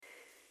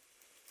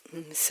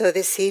So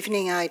this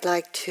evening I'd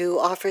like to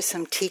offer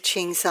some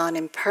teachings on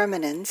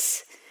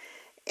impermanence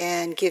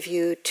and give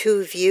you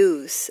two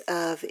views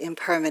of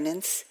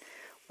impermanence.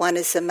 One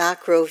is a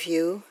macro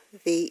view,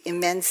 the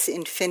immense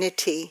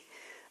infinity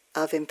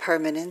of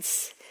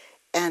impermanence,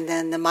 and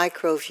then the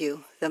micro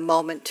view, the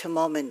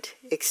moment-to-moment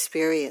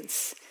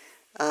experience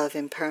of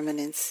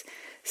impermanence.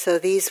 So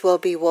these will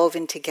be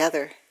woven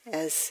together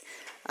as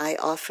I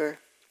offer.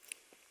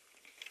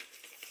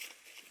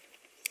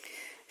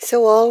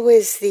 So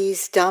always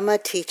these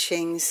Dhamma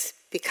teachings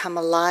become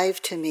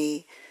alive to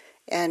me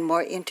and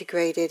more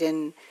integrated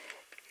in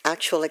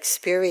actual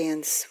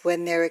experience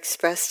when they're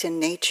expressed in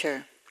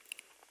nature.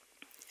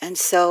 And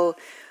so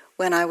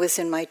when I was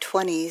in my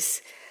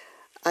 20s,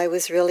 I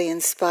was really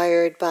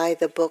inspired by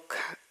the book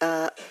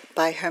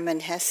by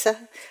Hermann Hesse,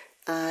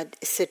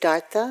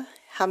 Siddhartha.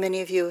 How many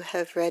of you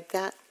have read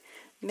that?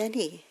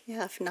 Many,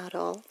 yeah, if not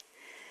all.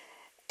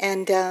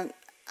 And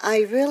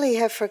I really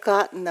have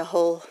forgotten the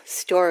whole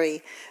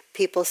story.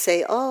 People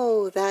say,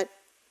 oh, that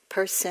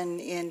person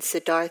in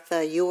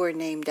Siddhartha you were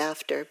named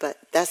after, but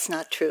that's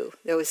not true.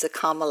 There was a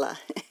Kamala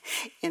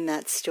in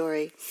that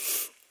story.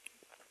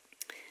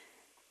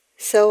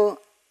 So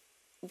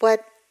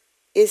what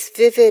is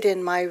vivid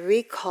in my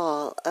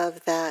recall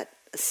of that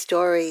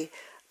story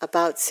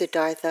about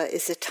Siddhartha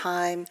is a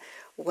time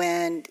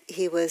when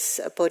he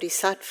was a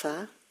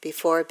bodhisattva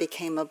before he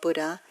became a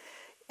Buddha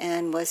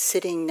and was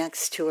sitting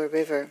next to a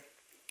river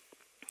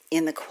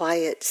in the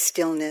quiet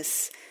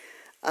stillness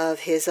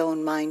of his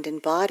own mind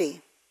and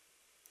body.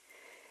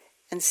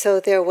 And so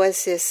there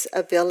was this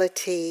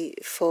ability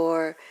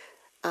for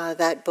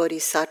that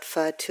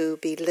bodhisattva to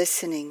be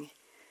listening,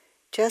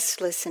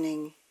 just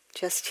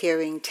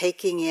hearing,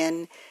 taking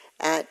in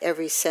at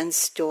every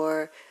sense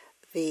door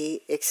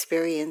the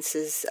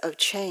experiences of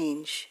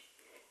change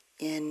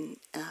in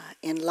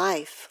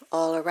life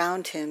all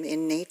around him,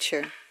 in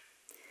nature.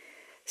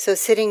 So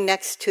sitting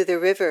next to the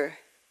river,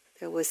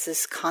 there was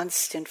this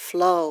constant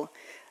flow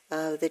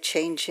of the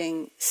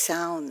changing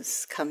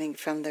sounds coming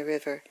from the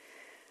river,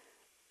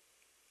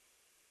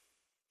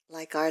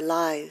 like our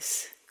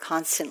lives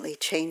constantly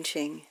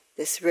changing,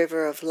 this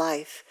river of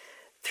life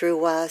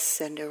through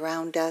us and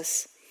around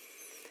us.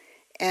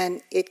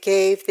 And it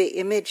gave the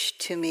image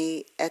to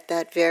me at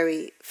that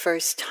very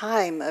first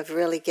time of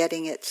really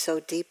getting it so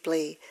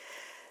deeply,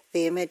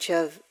 the image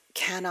of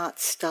cannot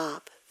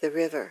stop the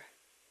river.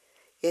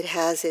 It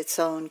has its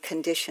own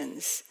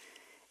conditions,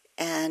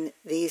 and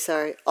these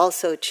are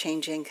also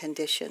changing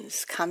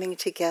conditions, coming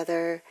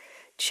together,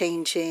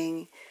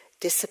 changing,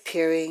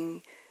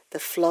 disappearing, the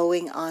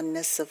flowing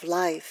onness of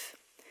life.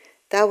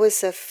 That was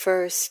the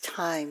first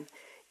time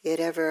it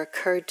ever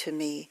occurred to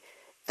me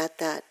at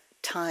that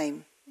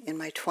time in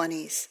my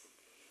 20s.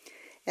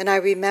 And I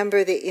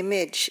remember the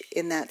image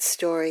in that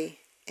story.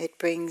 It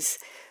brings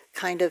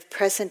kind of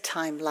present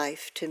time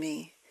life to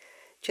me.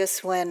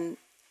 Just when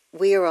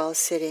we are all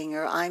sitting,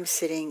 or I'm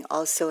sitting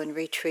also in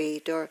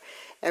retreat, or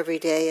every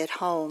day at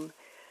home,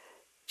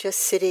 just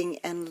sitting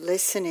and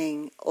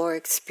listening or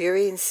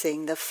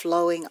experiencing the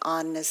flowing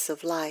onness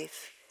of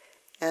life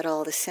at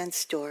all the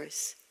sense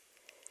doors.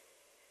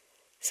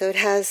 So it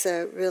has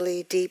a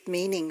really deep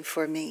meaning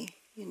for me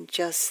in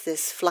just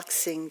this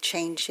fluxing,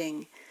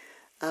 changing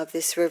of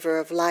this river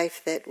of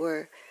life that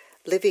we're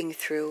living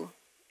through.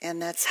 And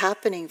that's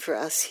happening for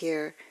us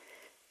here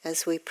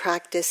as we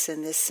practice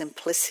in this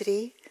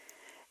simplicity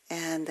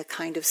and the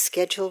kind of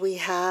schedule we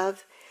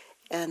have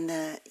and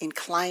the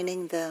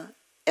inclining the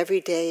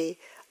everyday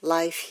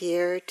life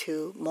here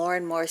to more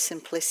and more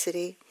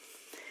simplicity.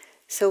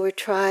 So we're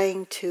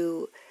trying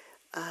to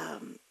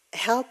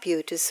help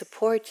you, to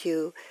support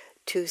you,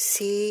 to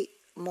see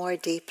more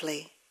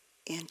deeply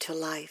into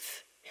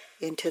life,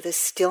 into the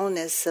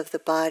stillness of the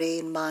body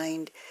and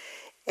mind,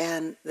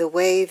 and the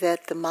way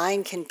that the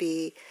mind can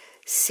be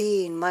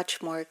seen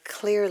much more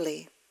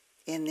clearly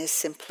in this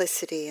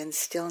simplicity and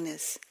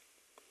stillness.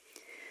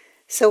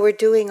 So we're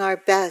doing our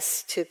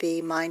best to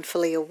be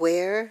mindfully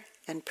aware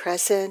and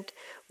present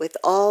with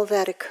all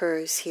that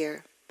occurs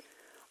here,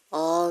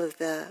 all of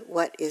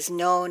what is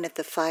known at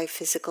the 5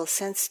 physical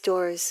sense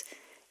doors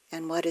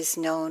and what is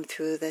known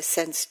through the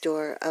sense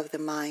door of the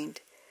mind,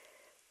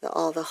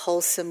 all the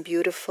wholesome,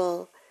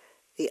 beautiful,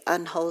 the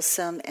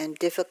unwholesome and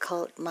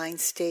difficult mind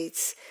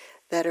states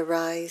that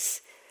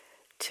arise,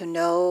 to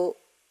know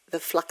the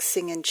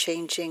fluxing and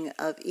changing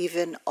of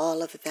even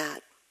all of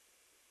that.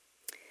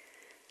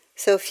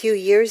 So a few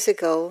years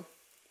ago,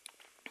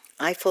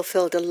 I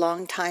fulfilled a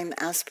long-time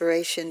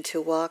aspiration to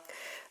walk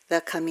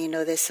the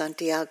Camino de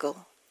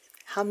Santiago.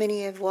 How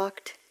many have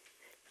walked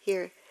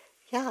here?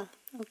 Yeah,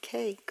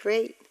 okay,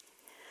 great.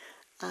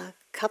 A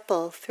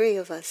couple, 3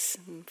 of us,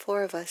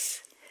 4 of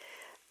us.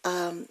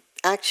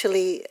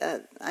 Actually,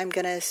 I'm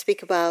going to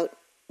speak about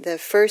the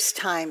first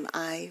time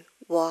I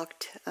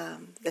walked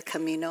the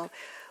Camino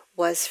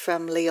was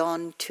from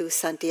León to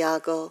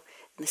Santiago,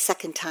 and the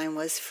second time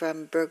was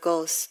from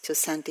Burgos to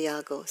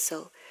Santiago.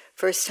 So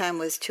first time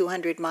was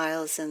 200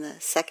 miles, and the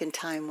second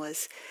time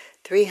was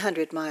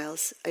 300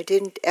 miles. I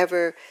didn't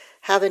ever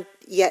haven't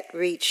yet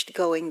reached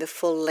going the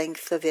full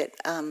length of it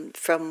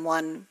from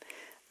one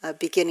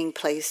beginning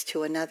place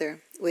to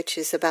another, which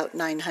is about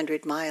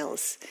 900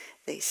 miles,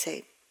 they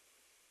say.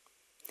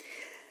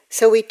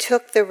 So we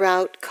took the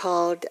route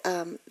called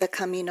the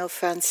Camino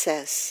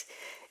Frances,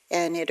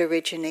 and it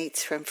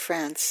originates from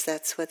France.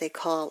 That's why they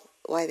call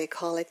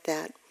it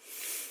that.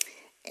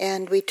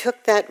 And we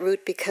took that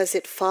route because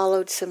it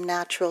followed some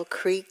natural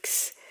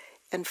creeks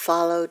and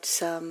followed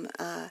some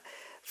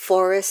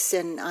forests,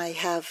 and I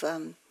have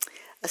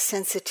a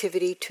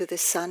sensitivity to the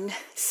sun,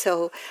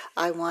 so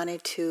I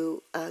wanted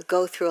to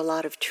go through a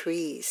lot of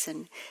trees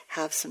and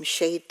have some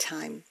shade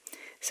time.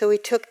 So we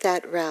took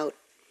that route.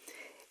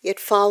 It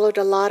followed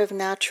a lot of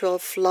natural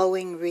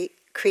flowing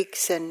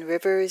creeks and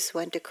rivers,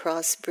 went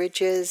across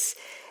bridges,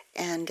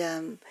 and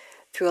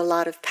through a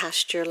lot of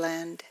pasture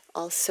land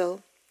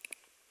also.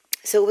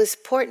 So it was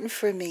important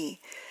for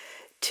me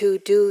to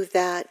do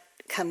that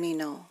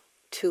Camino,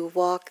 to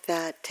walk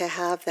that, to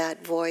have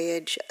that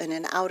voyage in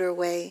an outer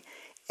way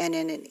and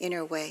in an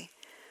inner way.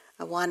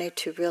 I wanted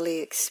to really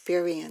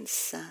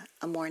experience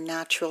a more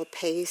natural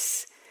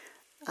pace,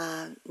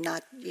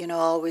 not,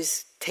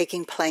 always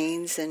taking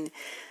planes and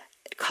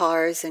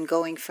cars and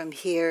going from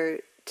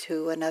here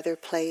to another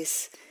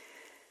place,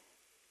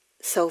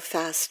 so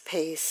fast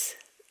pace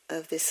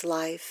of this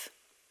life.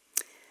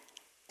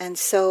 And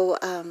so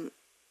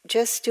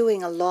just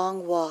doing a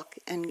long walk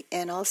and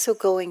also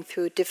going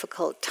through a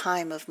difficult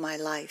time of my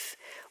life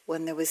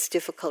when there was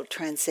difficult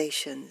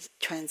transitions.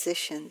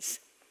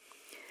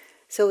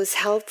 So it was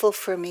helpful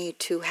for me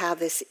to have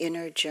this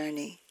inner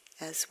journey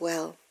as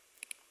well.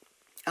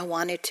 I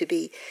wanted to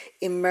be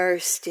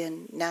immersed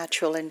in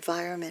natural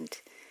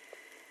environment.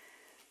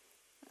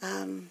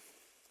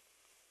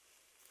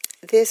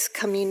 This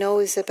Camino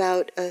is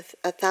about a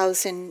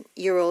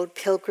 1,000-year-old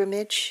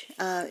pilgrimage,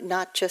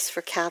 not just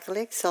for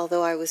Catholics,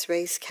 although I was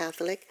raised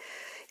Catholic,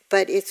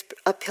 but it's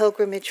a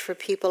pilgrimage for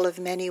people of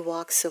many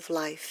walks of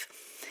life.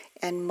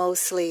 And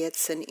mostly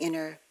it's an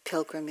inner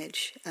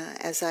pilgrimage,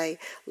 as I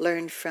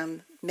learned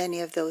from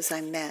many of those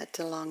I met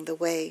along the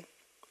way.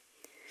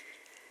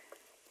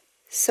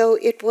 So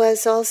it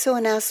was also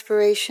an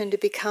aspiration to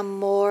become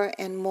more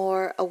and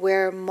more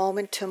aware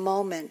moment to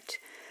moment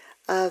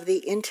of the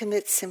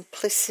intimate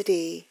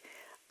simplicity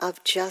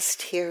of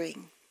just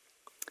hearing,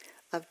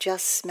 of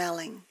just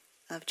smelling,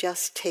 of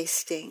just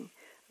tasting,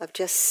 of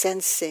just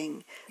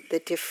sensing the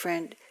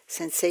different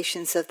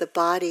sensations of the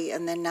body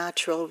and the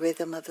natural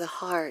rhythm of the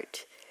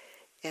heart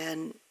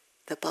and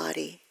the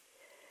body.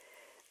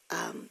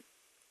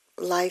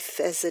 Life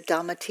as a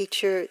Dhamma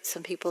teacher,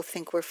 some people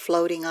think we're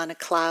floating on a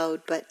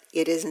cloud, but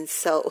it isn't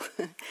so.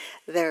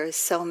 There are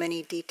so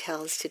many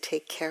details to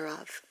take care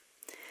of.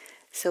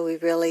 So we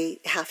really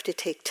have to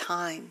take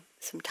time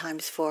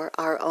sometimes for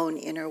our own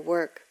inner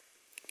work.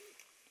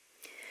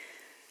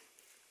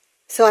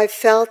 So I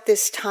felt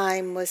this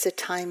time was a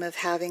time of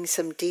having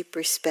some deep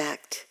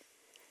respect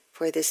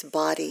for this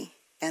body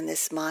and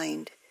this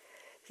mind.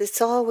 It's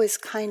always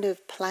kind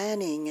of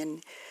planning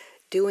and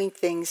doing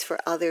things for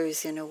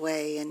others in a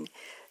way, and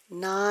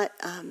not,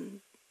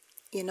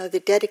 the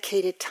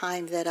dedicated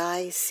time that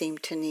I seem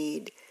to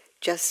need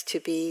just to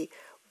be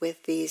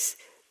with these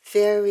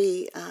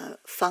very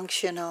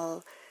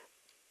functional,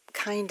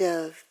 kind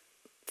of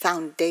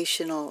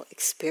foundational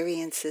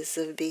experiences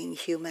of being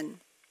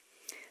human.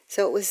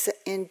 So it was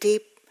in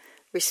deep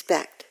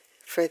respect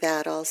for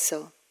that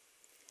also.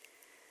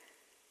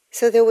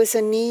 So there was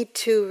a need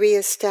to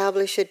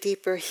reestablish a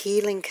deeper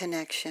healing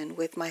connection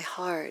with my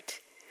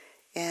heart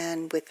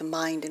and with the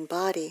mind and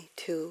body,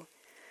 to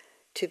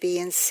be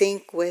in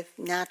sync with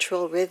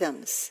natural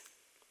rhythms.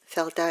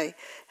 Felt I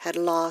had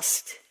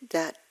lost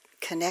that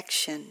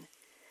connection,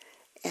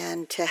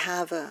 and to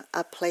have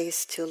a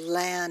place to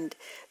land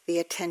the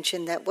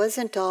attention that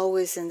wasn't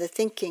always in the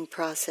thinking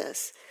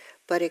process,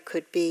 but it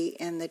could be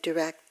in the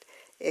direct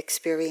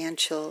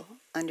experiential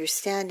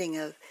understanding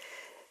of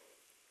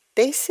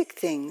basic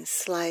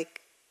things like,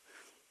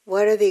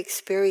 what are the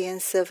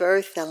experience of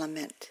earth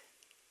element,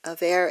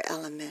 of air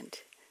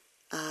element,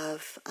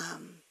 of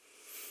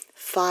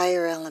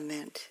fire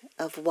element,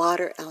 of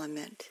water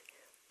element?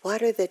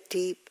 What are the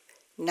deep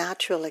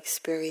natural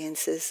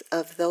experiences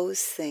of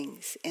those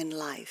things in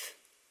life?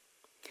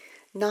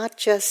 Not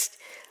just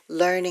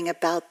learning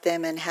about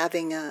them and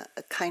having a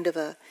kind of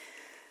a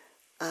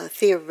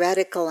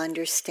theoretical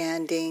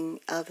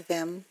understanding of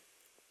them,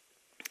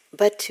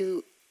 but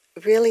to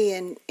really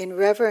in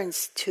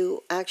reverence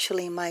to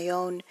actually my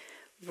own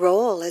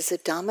role as a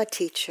Dhamma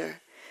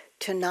teacher,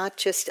 to not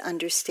just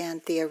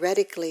understand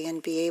theoretically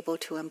and be able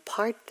to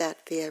impart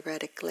that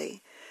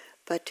theoretically,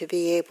 but to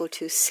be able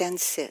to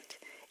sense it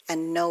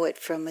and know it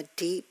from a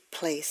deep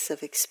place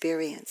of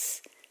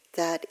experience.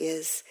 That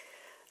is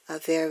a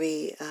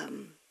very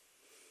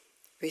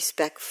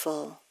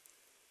respectful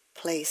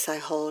place I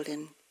hold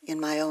in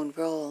my own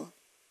role.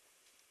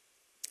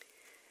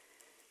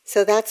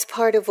 So that's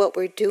part of what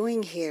we're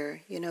doing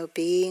here,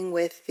 being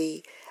with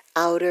the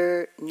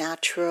outer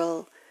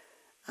natural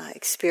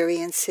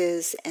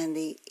experiences and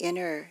the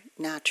inner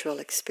natural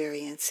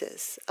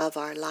experiences of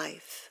our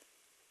life.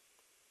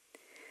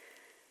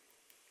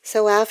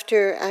 So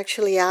after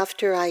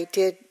I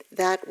did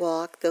that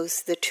walk,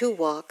 the 2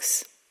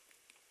 walks,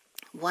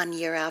 1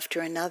 year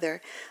after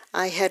another,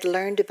 I had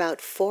learned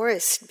about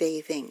forest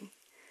bathing.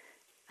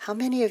 How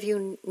many of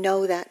you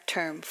know that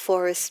term,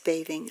 forest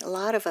bathing? A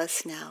lot of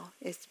us now.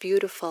 It's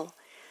beautiful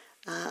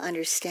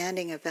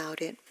understanding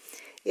about it.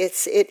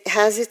 It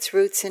has its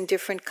roots in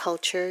different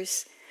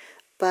cultures,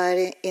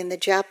 but in the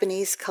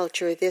Japanese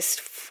culture,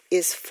 this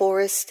is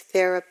forest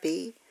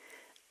therapy,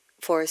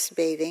 forest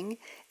bathing,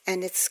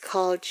 and it's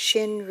called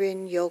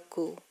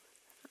Shinrin-yoku.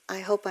 I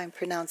hope I'm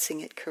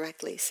pronouncing it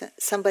correctly.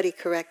 Somebody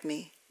correct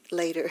me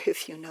later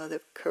if you know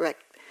the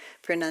correct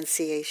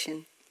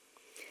pronunciation.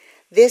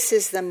 This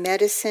is the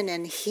medicine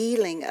and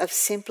healing of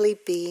simply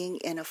being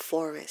in a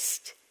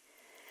forest.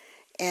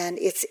 And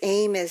its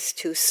aim is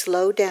to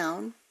slow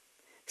down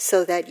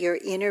so that your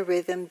inner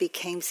rhythm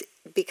becomes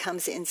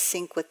in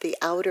sync with the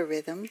outer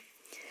rhythm,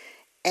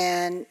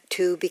 and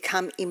to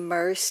become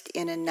immersed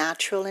in a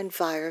natural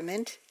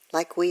environment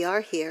like we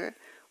are here.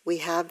 We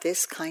have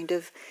this kind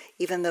of,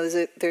 even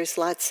though there's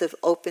lots of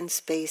open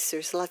space,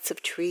 there's lots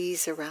of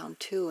trees around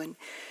too, and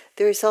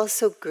there's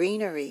also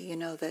greenery,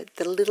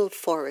 the little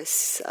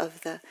forests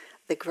of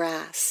the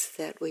grass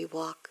that we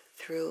walk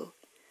through.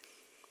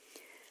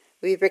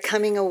 We're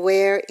becoming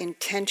aware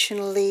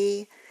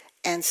intentionally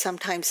and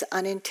sometimes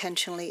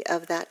unintentionally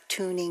of that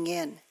tuning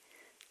in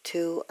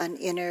to an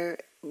inner,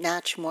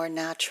 more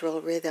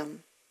natural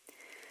rhythm.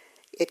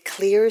 It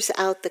clears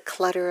out the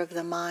clutter of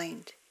the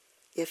mind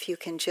if you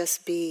can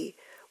just be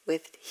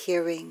with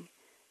hearing,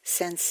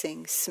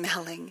 sensing,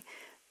 smelling,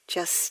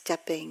 just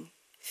stepping,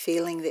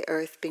 feeling the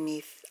earth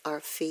beneath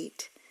our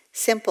feet.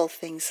 Simple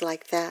things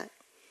like that.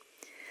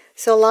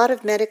 So a lot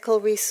of medical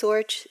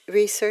research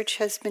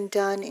has been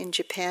done in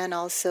Japan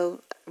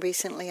also.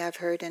 Recently I've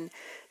heard in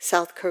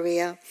South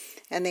Korea,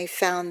 and they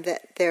found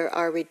that there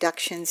are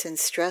reductions in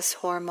stress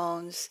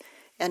hormones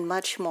and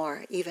much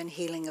more, even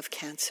healing of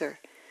cancer.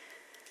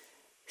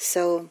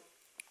 So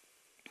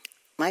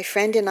my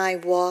friend and I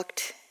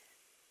walked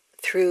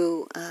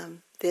through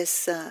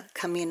this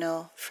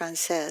Camino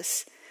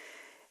Frances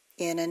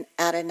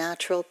at a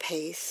natural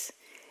pace,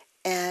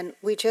 and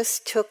we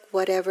just took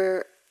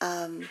whatever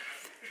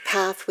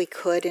path we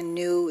could and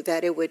knew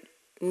that it would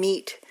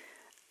meet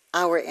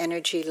our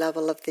energy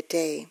level of the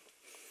day.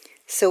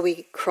 So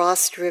we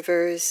crossed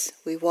rivers,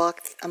 we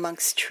walked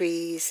amongst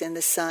trees in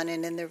the sun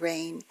and in the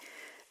rain,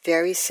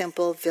 very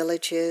simple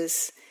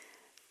villages,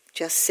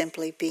 just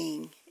simply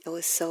being. It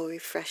was so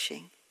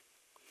refreshing.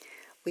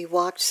 We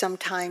walked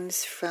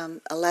sometimes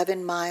from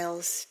 11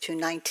 miles to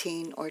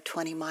 19 or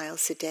 20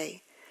 miles a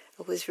day.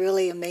 It was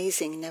really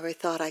amazing. Never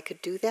thought I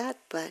could do that,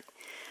 but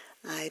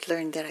I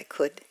learned that I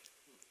could.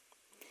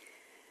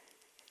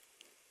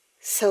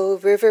 So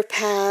river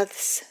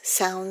paths,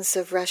 sounds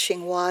of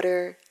rushing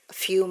water, a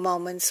few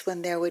moments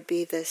when there would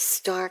be the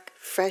stark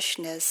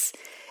freshness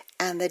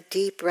and the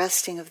deep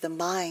resting of the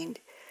mind,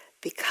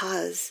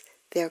 because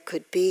there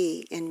could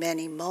be, in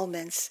many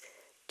moments,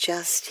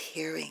 just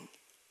hearing.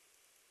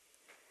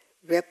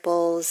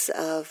 Ripples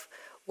of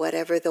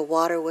whatever the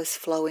water was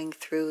flowing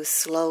through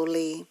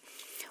slowly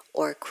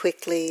or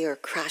quickly or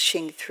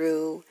crashing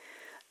through.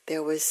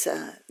 There was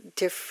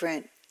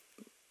different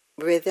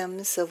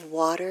rhythms of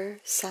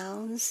water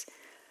sounds,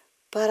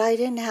 but I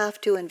didn't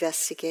have to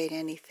investigate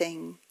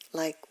anything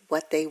like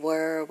what they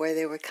were or where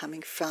they were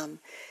coming from.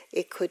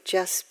 It could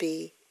just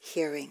be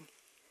hearing,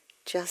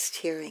 just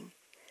hearing.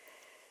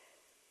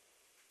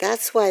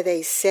 That's why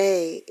they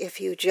say if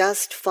you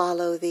just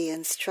follow the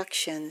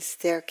instructions,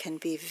 there can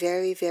be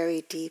very,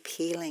 very deep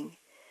healing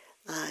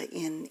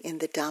in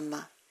the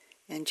Dhamma,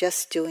 and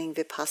just doing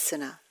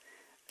vipassana,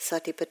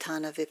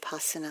 satipatthana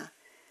vipassana.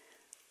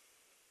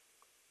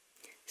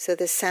 So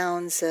the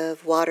sounds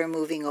of water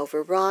moving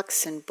over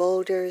rocks and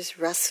boulders,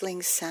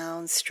 rustling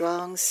sounds,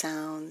 strong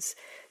sounds,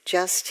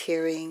 just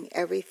hearing,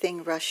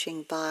 everything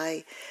rushing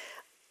by,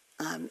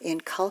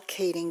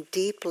 inculcating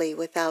deeply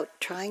without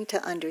trying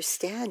to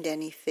understand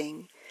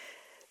anything,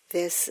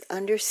 this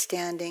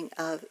understanding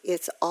of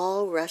it's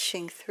all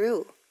rushing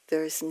through.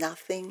 There's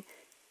nothing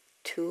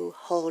to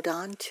hold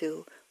on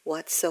to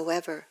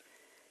whatsoever.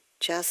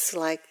 Just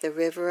like the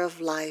river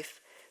of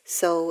life,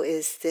 so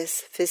is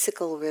this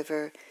physical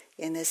river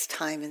in this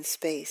time and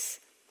space.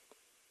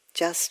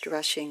 Just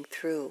rushing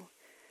through,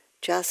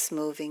 just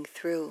moving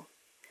through.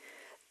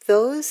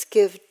 Those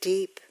give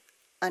deep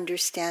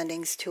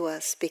understandings to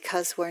us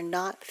because we're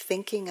not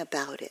thinking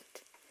about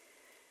it.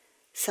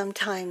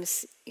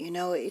 Sometimes,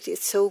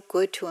 it's so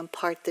good to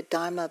impart the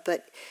Dharma,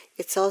 but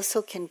it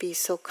also can be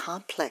so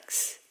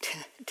complex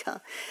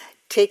to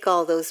take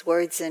all those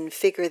words and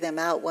figure them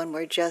out when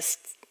we're just,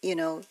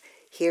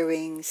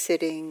 hearing,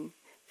 sitting,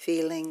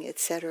 feeling,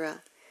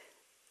 etc.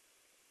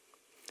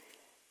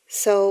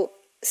 So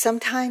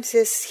sometimes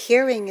this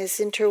hearing is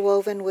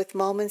interwoven with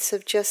moments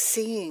of just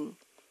seeing.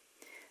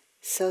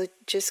 So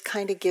just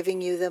kind of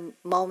giving you the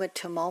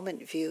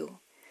moment-to-moment view.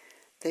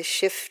 the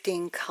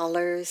shifting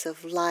colors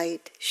of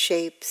light,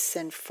 shapes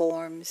and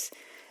forms,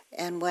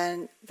 and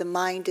when the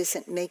mind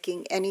isn't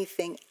making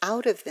anything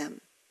out of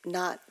them,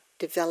 not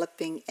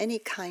developing any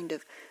kind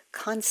of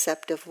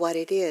concept of what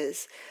it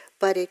is,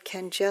 but it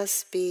can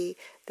just be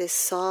this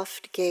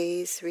soft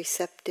gaze,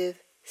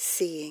 receptive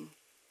seeing,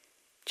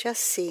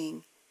 just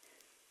seeing,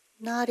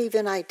 not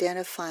even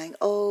identifying,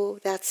 oh,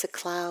 that's a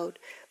cloud,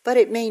 but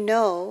it may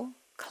know,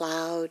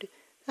 cloud,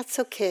 that's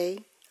okay,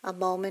 a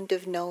moment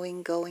of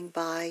knowing going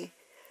by,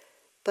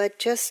 but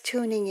just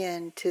tuning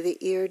in to the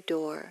ear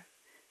door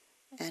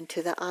and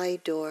to the eye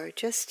door,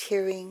 just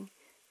hearing,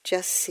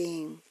 just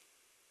seeing,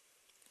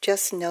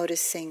 just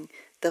noticing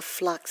the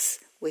flux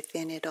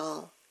within it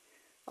all.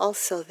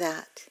 Also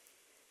that.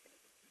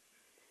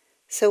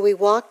 So we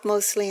walked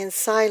mostly in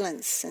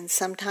silence, and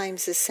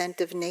sometimes the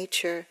scent of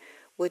nature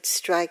would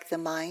strike the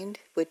mind,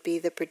 would be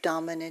the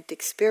predominant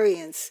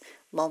experience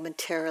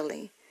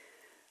momentarily.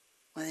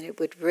 When it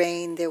would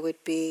rain, there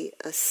would be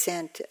a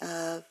scent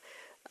of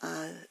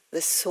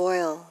the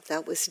soil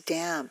that was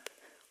damp,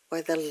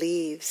 or the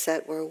leaves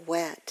that were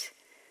wet.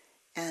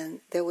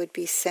 And there would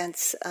be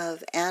scents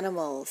of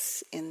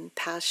animals in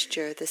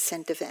pasture, the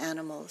scent of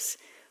animals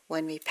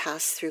when we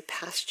passed through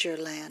pasture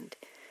land.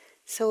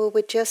 So it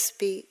would just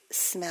be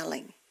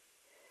smelling.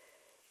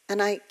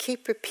 And I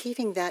keep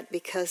repeating that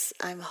because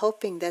I'm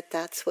hoping that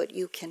that's what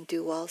you can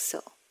do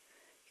also.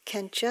 You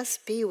can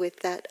just be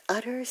with that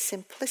utter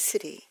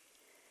simplicity.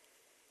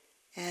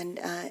 And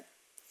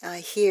I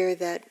hear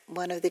that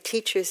one of the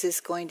teachers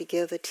is going to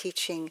give a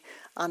teaching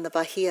on the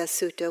Bahia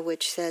Sutta,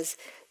 which says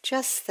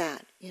just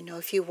that.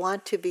 If you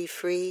want to be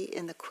free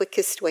in the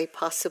quickest way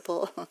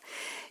possible,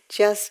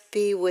 just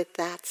be with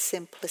that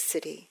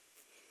simplicity.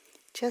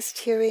 Just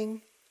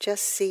hearing,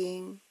 just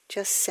seeing,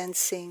 just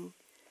sensing,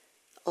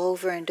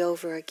 over and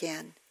over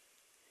again.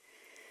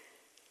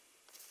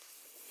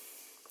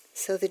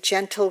 So the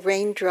gentle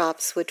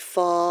raindrops would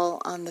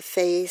fall on the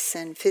face,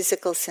 and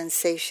physical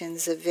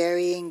sensations of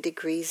varying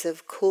degrees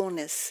of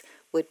coolness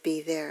would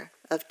be there,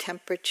 of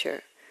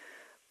temperature,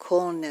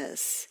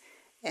 coolness,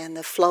 and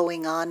the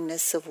flowing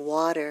onness of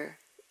water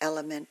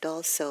element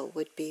also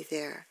would be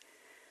there.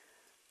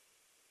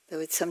 There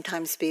would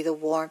sometimes be the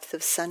warmth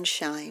of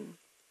sunshine,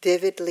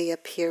 vividly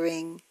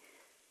appearing,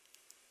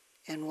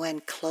 and when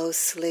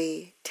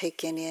closely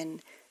taken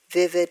in,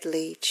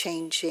 vividly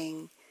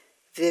changing,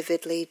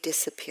 vividly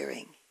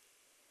disappearing.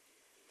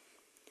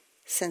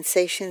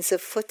 Sensations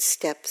of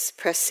footsteps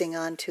pressing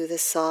onto the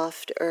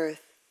soft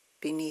earth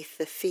beneath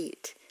the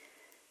feet.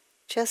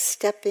 Just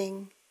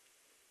stepping,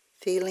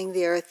 feeling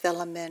the earth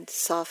element,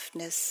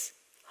 softness,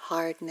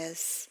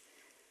 hardness,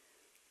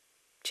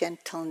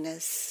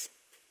 gentleness,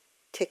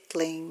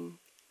 tickling,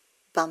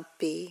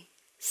 bumpy,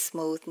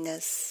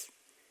 smoothness.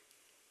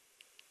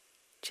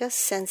 Just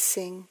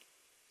sensing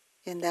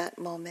in that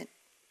moment,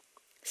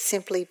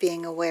 simply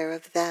being aware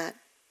of that.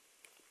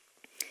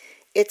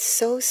 It's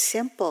so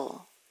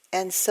simple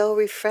and so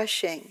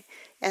refreshing,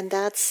 and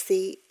that's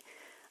the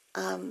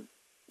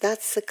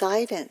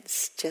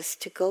guidance,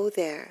 just to go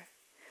there.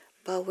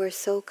 But we're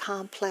so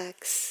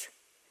complex,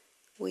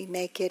 we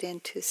make it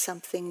into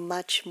something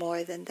much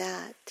more than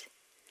that.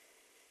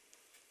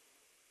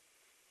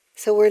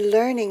 So we're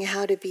learning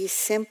how to be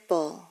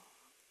simple,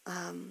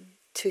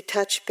 to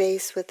touch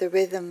base with the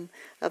rhythm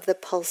of the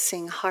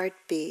pulsing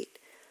heartbeat,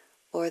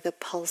 or the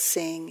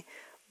pulsing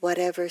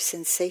whatever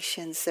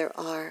sensations there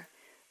are,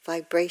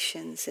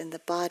 vibrations in the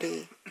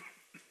body,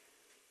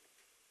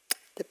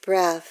 the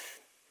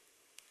breath,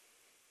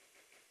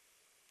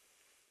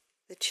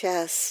 the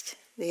chest,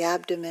 the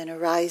abdomen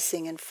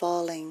arising and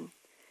falling.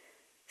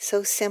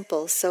 So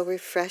simple, so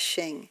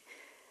refreshing.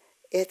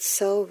 It's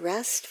so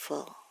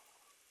restful.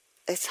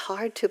 It's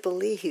hard to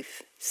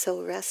believe,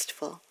 so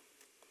restful.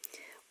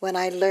 When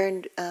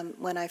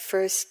I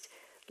first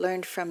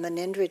learned from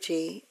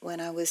Munindraji, when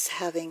I was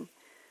having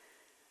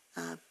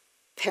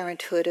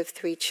parenthood of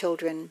 3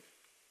 children,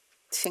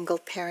 single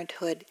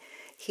parenthood,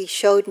 he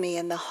showed me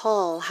in the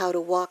hall how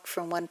to walk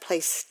from one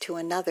place to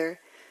another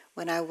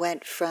when I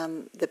went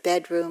from the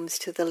bedrooms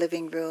to the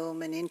living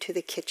room and into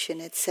the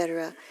kitchen,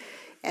 etc.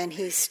 And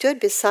he stood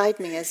beside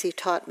me as he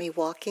taught me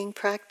walking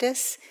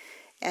practice,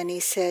 and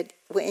he said,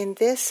 in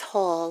this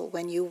hall,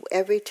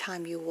 every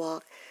time you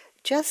walk,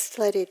 just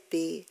let it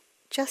be,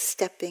 just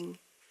stepping,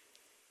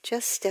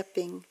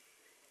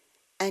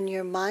 and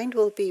your mind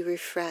will be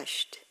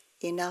refreshed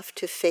enough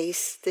to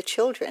face the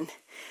children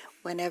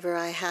whenever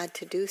I had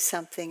to do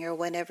something or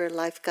whenever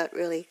life got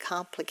really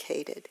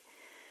complicated.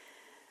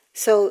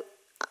 So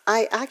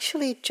I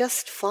actually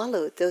just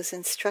followed those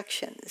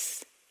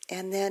instructions,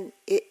 and then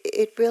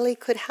it really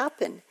could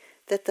happen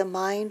that the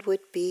mind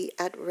would be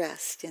at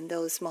rest in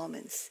those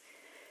moments.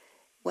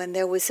 When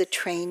there was a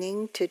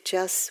training to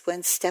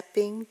when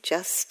stepping,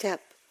 just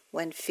step.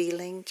 When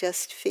feeling,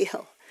 just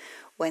feel.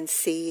 When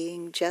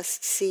seeing,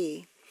 just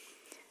see.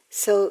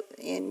 So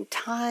in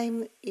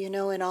time,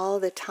 in all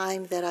the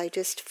time that I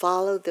just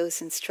followed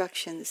those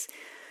instructions,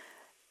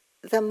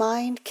 the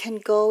mind can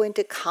go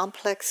into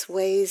complex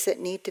ways that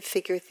need to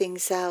figure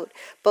things out,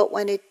 but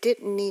when it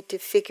didn't need to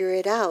figure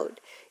it out,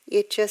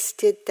 it just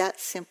did that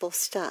simple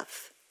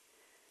stuff.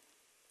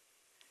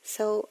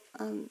 So,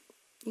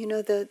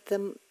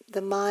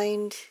 the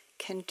mind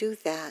can do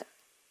that.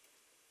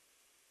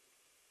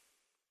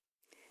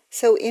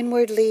 So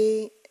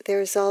inwardly,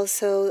 there's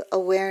also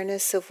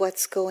awareness of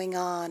what's going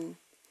on.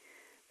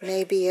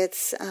 Maybe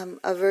it's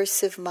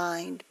aversive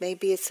mind,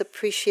 maybe it's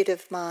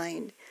appreciative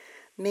mind,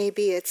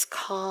 maybe it's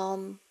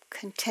calm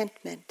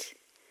contentment.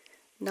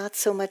 Not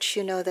so much,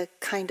 the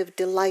kind of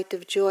delight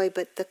of joy,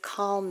 but the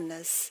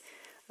calmness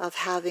of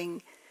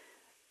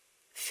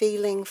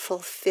feeling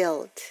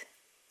fulfilled.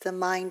 The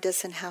mind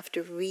doesn't have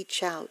to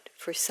reach out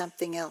for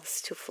something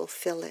else to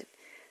fulfill it.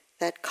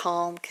 That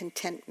calm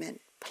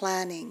contentment,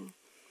 planning.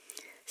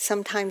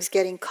 Sometimes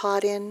getting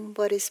caught in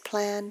what is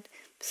planned,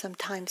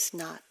 sometimes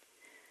not.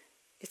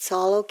 It's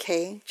all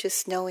okay,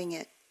 just knowing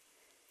it.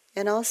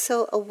 And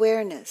also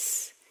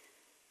awareness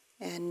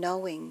and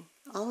knowing,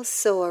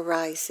 also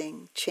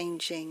arising,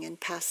 changing, and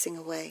passing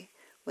away.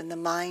 When the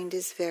mind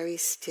is very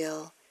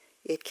still,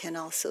 it can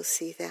also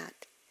see that.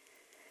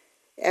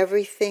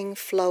 Everything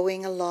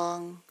flowing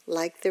along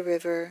like the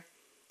river,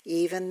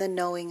 even the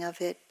knowing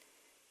of it,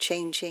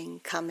 changing,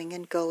 coming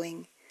and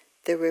going,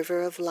 the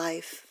river of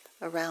life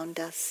around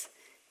us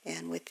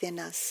and within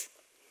us.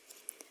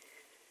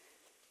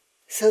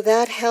 So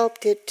that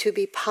helped it to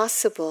be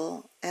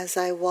possible, as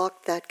I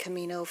walked that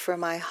Camino, for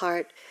my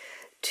heart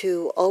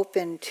to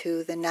open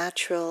to the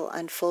natural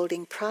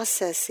unfolding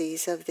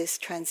processes of this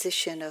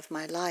transition of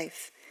my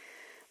life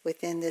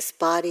within this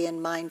body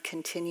and mind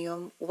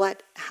continuum.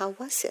 How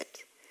was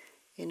it?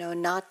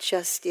 Not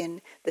just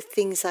in the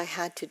things I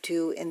had to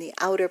do in the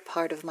outer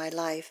part of my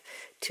life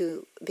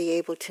to be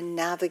able to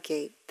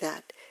navigate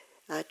that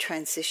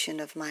transition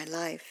of my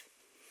life.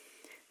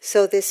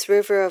 So this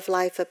river of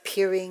life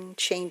appearing,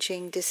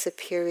 changing,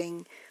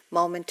 disappearing,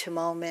 moment to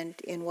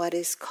moment in what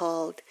is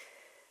called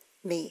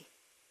me,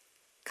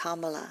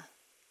 Kamala,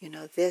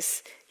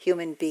 this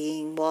human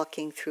being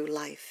walking through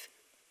life.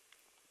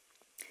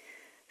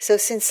 So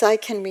since I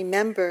can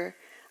remember,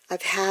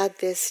 I've had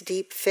this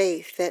deep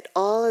faith that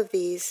all of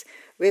these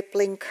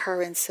rippling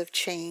currents of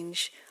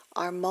change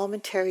are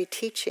momentary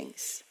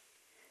teachings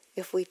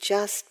if we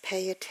just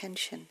pay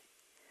attention.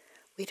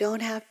 We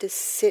don't have to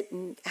sit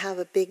and have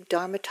a big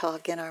Dharma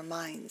talk in our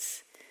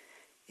minds.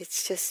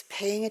 It's just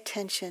paying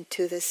attention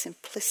to the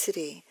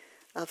simplicity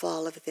of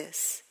all of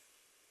this.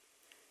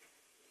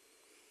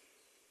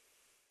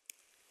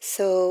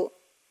 So,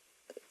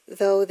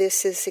 though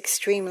this is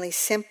extremely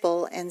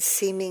simple and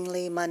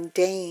seemingly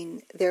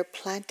mundane, they're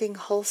planting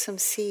wholesome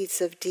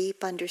seeds of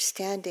deep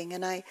understanding,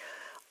 and I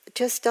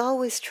just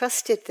always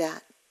trusted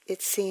that.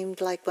 It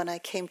seemed like when I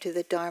came to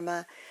the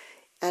Dharma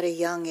at a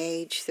young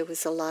age, there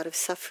was a lot of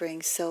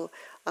suffering, so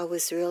I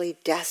was really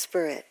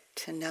desperate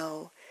to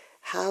know,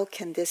 how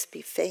can this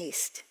be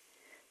faced?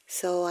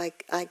 So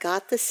I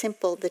got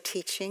the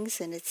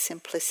teachings in its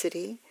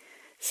simplicity.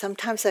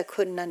 Sometimes I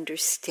couldn't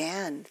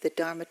understand the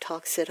Dharma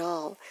talks at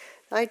all.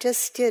 I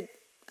just did.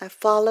 I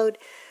followed,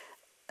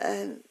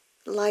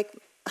 like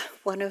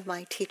one of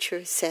my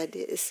teachers said,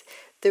 is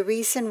the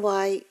reason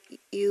why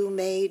you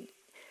made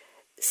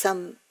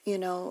some,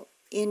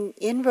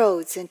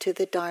 inroads into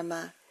the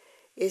Dharma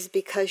is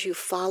because you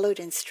followed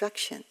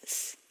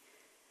instructions.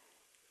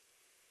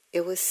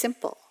 It was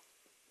simple.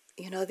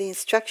 The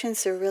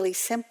instructions are really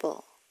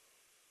simple.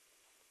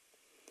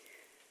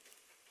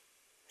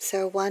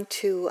 So I want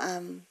to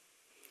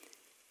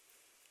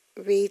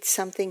read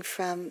something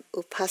from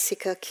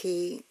Upasika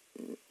Ki,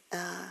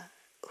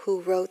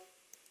 who wrote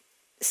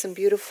some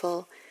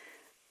beautiful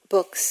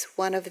books.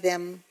 One of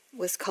them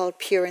was called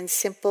Pure and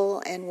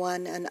Simple, and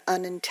one, An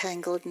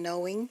Unentangled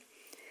Knowing.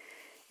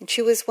 And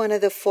she was one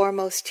of the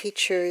foremost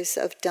teachers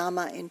of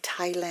Dhamma in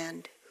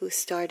Thailand, who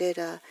started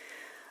a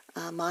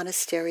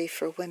monastery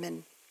for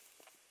women.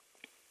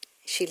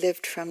 She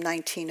lived from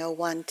 1901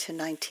 to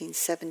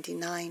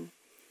 1979.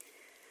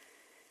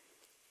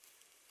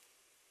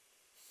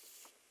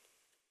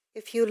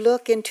 If you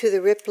look into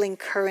the rippling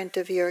current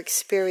of your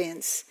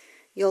experience,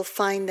 you'll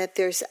find that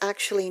there's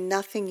actually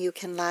nothing you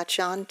can latch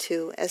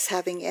onto as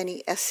having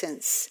any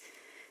essence.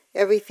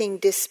 Everything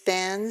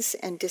disbands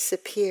and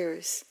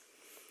disappears.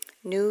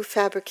 New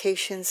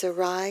fabrications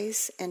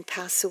arise and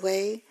pass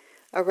away,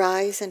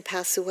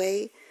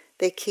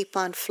 They keep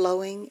on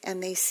flowing,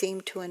 and they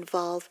seem to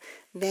involve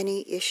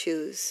many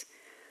issues.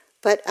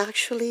 But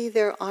actually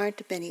there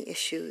aren't many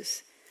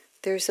issues.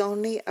 There's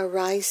only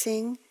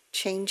arising,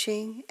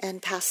 changing,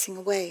 and passing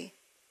away.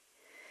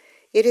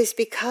 It is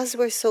because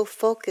we're so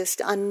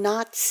focused on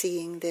not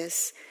seeing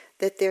this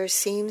that there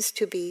seems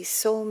to be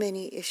so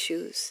many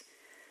issues.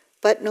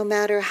 But no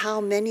matter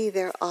how many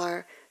there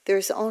are,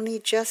 there's only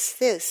just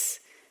this,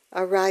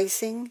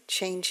 arising,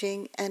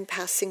 changing, and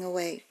passing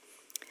away,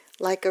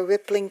 like a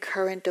rippling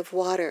current of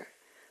water,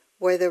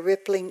 where the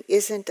rippling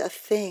isn't a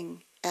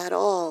thing at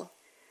all.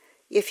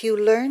 If you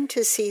learn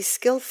to see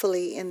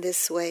skillfully in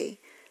this way,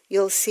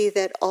 you'll see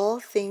that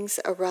all things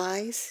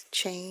arise,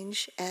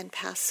 change, and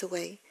pass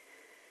away.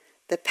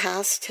 The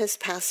past has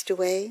passed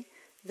away,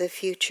 the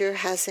future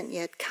hasn't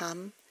yet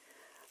come.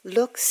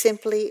 Look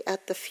simply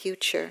at the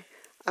future,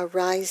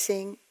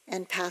 arising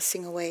and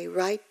passing away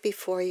right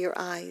before your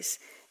eyes,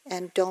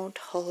 and don't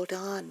hold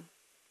on.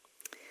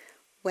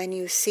 When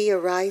you see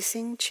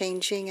arising,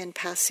 changing, and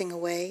passing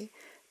away,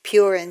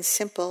 pure and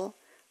simple,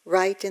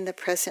 right in the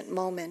present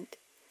moment,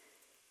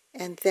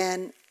 and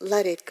then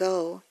let it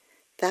go,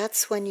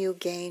 that's when you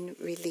gain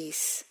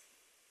release.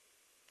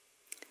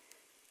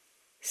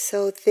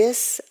 So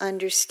this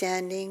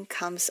understanding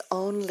comes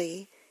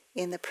only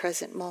in the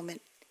present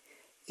moment.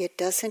 It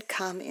doesn't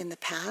come in the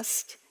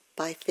past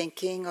by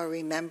thinking or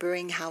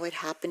remembering how it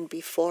happened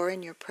before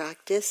in your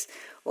practice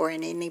or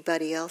in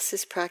anybody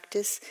else's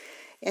practice.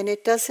 And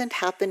it doesn't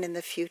happen in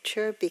the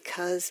future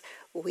because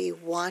we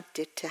want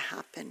it to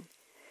happen.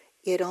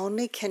 It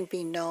only can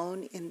be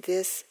known in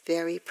this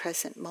very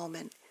present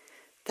moment.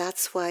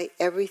 That's why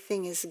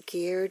everything is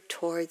geared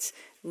towards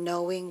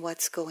knowing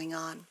what's going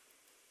on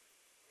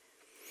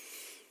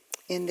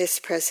in this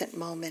present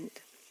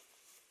moment.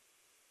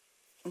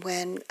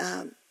 When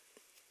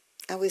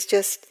I was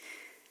just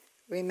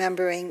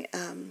remembering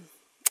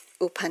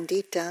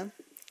Upandita,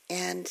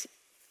 and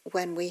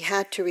when we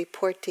had to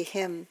report to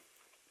him,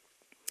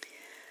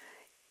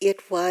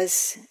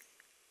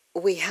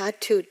 we had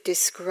to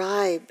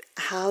describe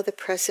how the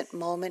present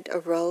moment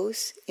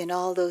arose in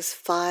all those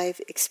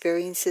 5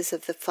 experiences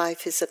of the 5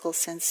 physical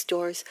sense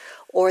doors,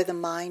 or the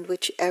mind,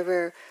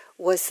 whichever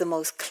was the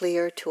most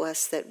clear to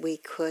us that we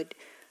could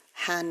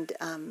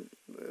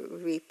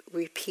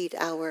repeat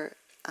our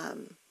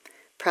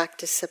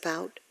practice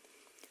about.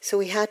 So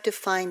we had to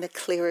find the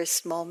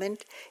clearest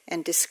moment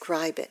and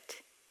describe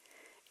it.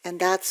 And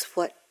that's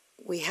what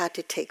we had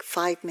to take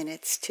 5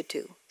 minutes to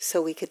do,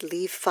 so we could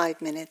leave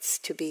 5 minutes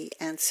to be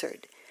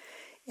answered.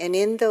 And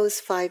in those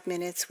 5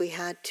 minutes we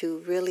had to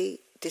really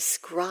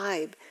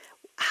describe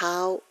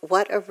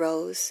what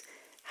arose,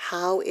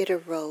 how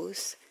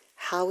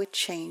it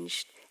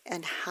changed,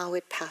 and how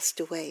it passed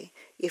away,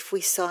 if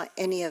we saw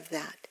any of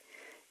that.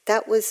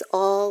 That was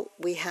all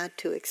we had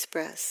to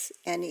express.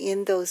 And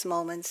in those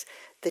moments,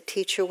 the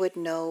teacher would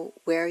know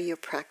where your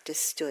practice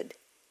stood.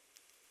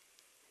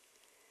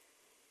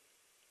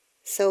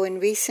 So in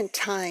recent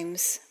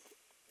times,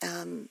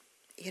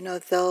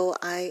 though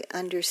I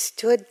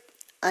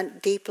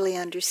deeply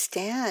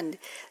understand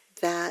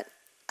that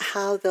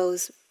how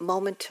those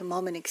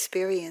moment-to-moment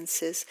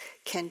experiences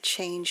can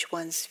change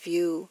one's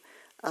view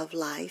of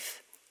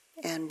life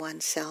and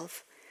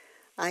oneself,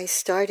 I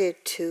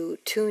started to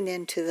tune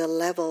into the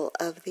level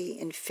of the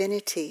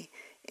infinity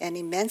and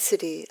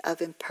immensity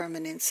of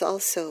impermanence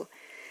also,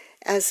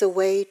 as a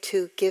way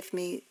to give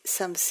me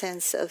some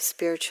sense of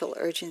spiritual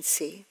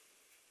urgency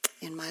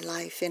in my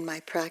life, in my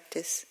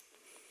practice.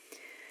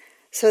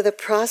 So the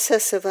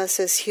process of us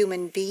as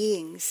human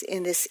beings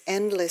in this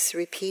endless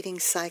repeating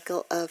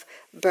cycle of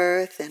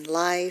birth and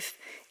life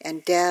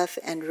and death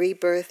and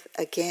rebirth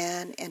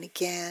again and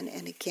again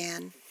and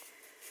again.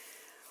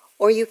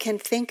 Or you can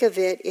think of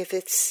it, if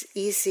it's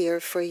easier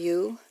for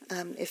you,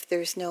 if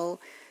there's no,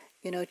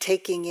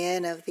 taking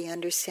in of the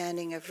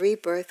understanding of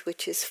rebirth,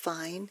 which is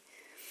fine.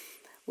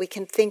 We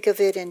can think of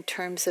it in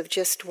terms of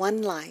just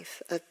one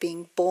life, of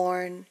being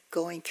born,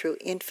 going through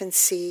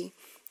infancy,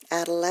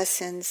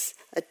 adolescence,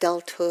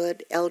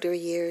 adulthood, elder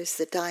years,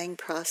 the dying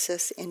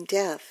process, and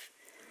death.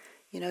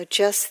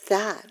 Just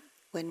that,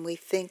 when we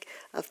think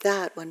of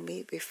that, when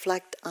we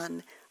reflect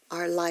on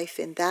our life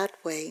in that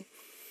way,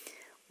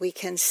 we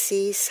can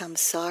see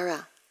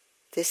samsara.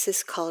 This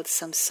is called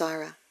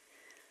samsara.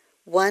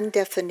 One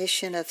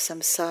definition of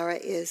samsara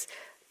is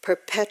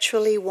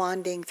perpetually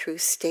wandering through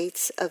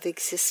states of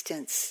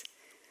existence.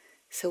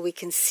 So we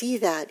can see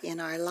that in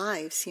our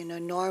lives.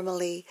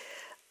 Normally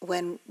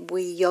when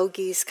we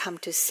yogis come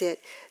to sit,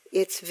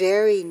 it's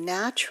very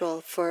natural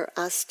for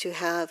us to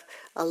have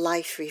a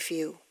life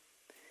review.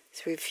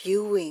 It's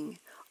reviewing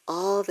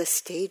all the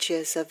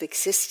stages of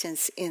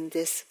existence in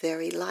this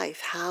very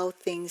life, how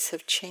things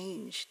have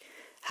changed,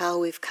 how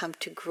we've come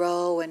to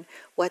grow, and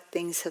what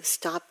things have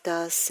stopped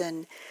us,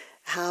 and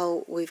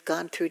how we've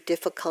gone through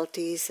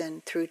difficulties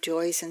and through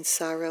joys and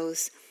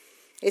sorrows.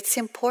 It's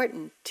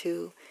important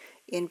to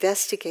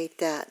investigate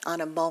that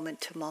on a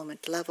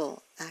moment-to-moment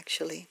level,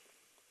 actually.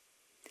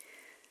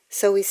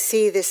 So we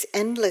see this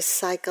endless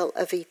cycle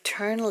of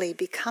eternally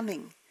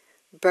becoming,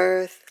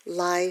 birth,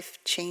 life,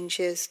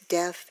 changes,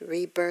 death,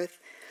 rebirth,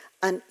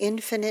 an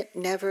infinite,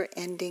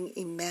 never-ending,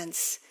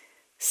 immense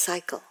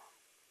cycle.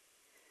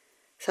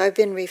 So I've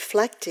been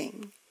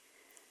reflecting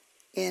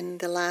in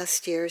the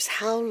last years,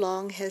 how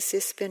long has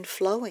this been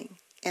flowing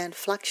and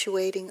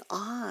fluctuating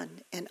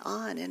on and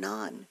on and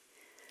on?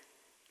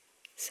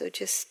 So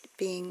just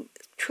being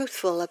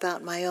truthful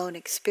about my own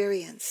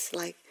experience,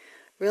 like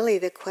really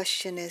the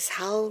question is,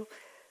 how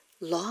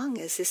long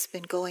has this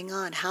been going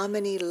on? How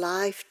many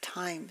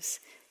lifetimes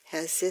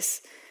has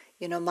this,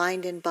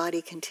 mind and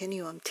body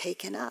continuum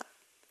taken up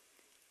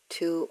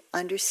to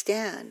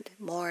understand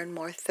more and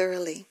more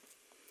thoroughly?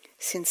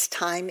 since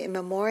time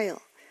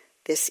immemorial,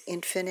 this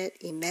infinite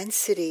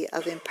immensity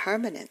of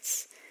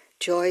impermanence,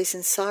 joys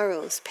and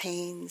sorrows,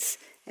 pains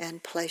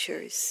and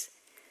pleasures.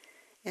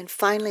 And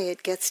finally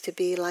it gets to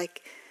be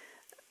like,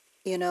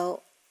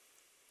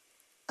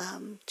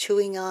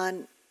 chewing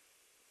on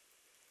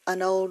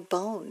an old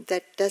bone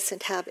that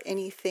doesn't have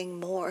anything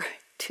more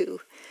to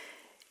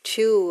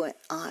chew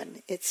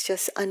on. It's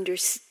just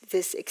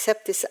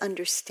this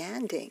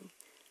understanding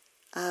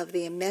of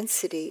the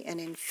immensity and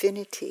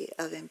infinity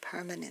of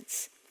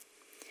impermanence.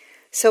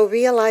 So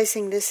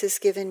realizing this has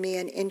given me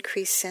an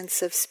increased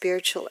sense of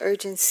spiritual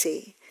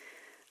urgency,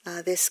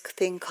 this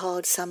thing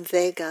called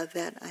samvega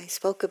that I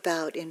spoke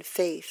about in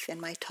faith, in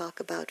my talk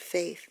about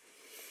faith.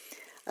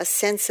 A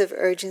sense of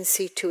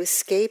urgency to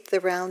escape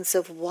the rounds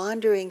of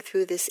wandering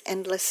through this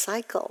endless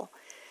cycle.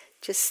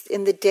 Just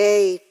in the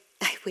day,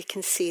 we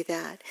can see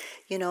that.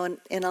 In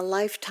a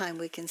lifetime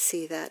we can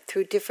see that.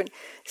 Through different,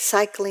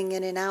 cycling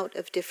in and out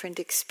of different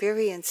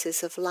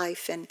experiences of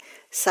life and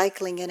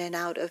cycling in and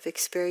out of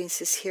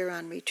experiences here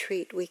on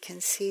retreat, we can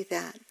see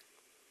that.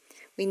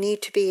 We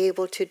need to be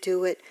able to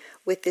do it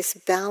with this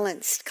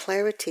balanced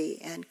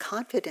clarity and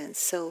confidence.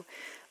 So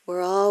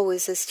we're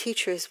always, as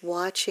teachers,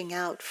 watching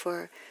out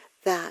for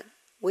that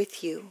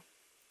with you.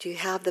 Do you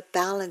have the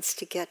balance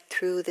to get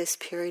through this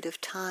period of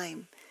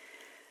time?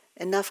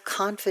 Enough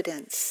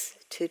confidence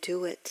to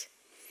do it.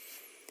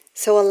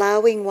 So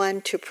allowing one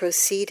to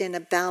proceed in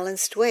a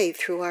balanced way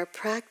through our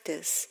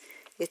practice,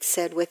 it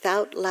said,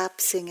 without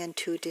lapsing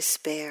into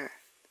despair.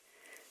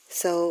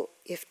 So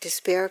if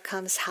despair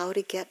comes, how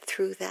to get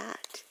through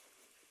that?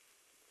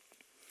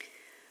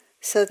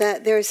 So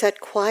that there's that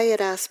quiet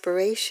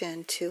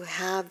aspiration to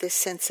have this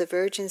sense of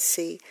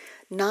urgency,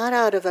 not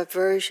out of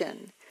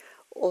aversion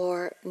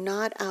or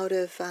not out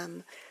of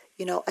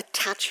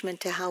attachment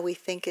to how we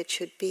think it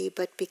should be,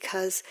 but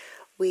because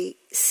we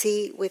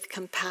see with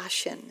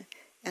compassion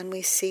and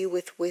we see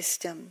with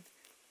wisdom.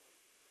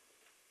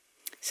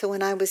 So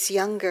when I was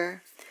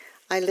younger,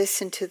 I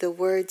listened to the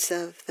words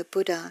of the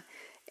Buddha,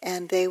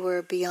 and they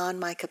were beyond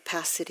my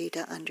capacity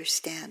to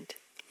understand.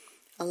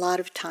 A lot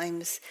of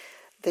times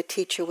the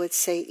teacher would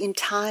say, in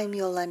time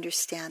you'll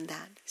understand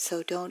that,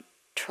 so don't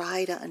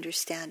try to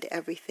understand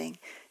everything.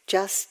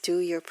 Just do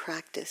your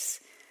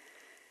practice.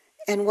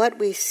 And what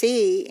we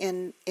see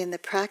in the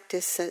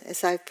practice,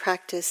 as I've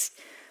practiced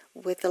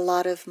with a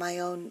lot of my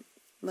own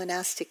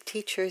monastic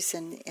teachers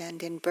and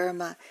in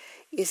Burma,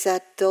 is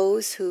that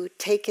those who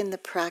take in the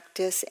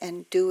practice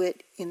and do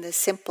it in the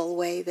simple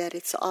way that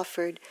it's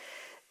offered,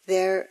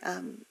 they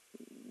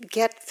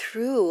get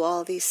through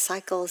all these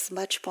cycles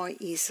much more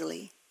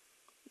easily,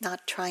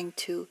 not trying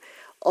to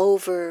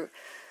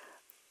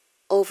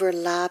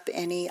overlap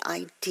any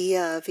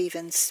idea of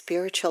even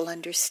spiritual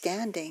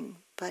understanding,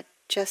 but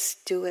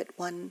just do it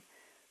one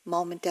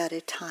moment at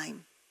a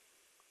time.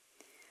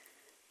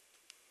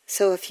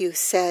 So if you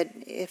said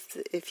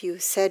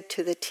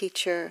to the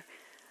teacher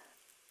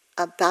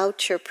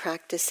about your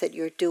practice that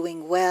you're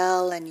doing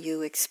well and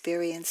you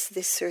experience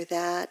this or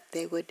that,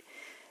 they would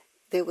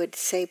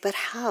say, but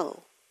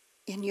how?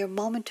 In your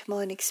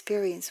moment-to-moment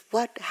experience,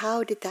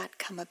 how did that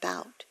come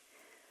about?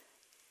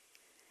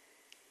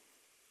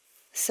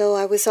 So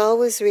I was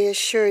always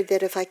reassured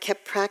that if I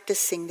kept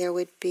practicing, there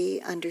would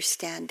be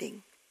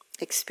understanding,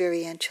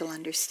 experiential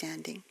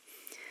understanding.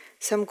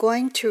 So I'm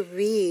going to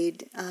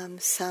read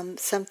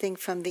something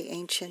from the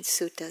ancient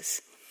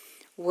suttas,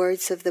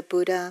 words of the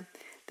Buddha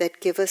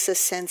that give us a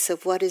sense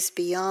of what is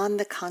beyond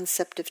the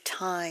concept of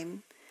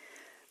time,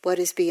 what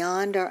is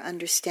beyond our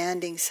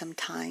understanding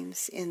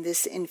sometimes in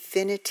this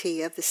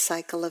infinity of the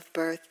cycle of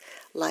birth,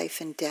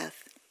 life, and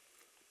death.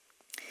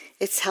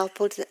 It's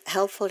helpful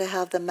to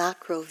have the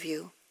macro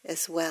view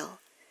as well.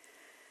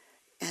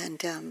 And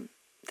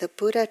the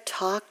Buddha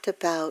talked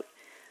about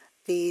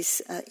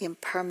these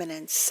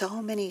impermanence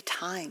so many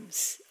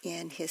times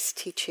in his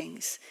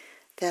teachings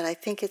that I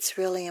think it's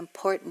really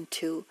important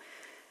to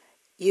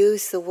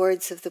use the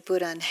words of the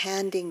Buddha and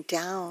handing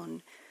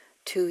down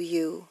to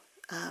you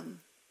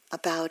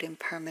about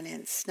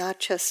impermanence, not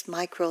just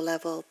micro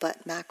level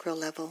but macro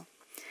level.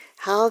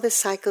 How the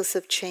cycles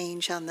of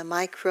change on the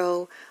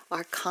micro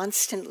are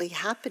constantly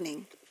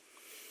happening.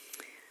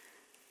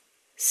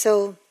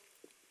 So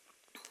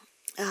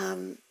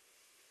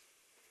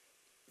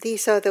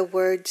these are the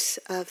words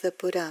of the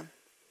Buddha.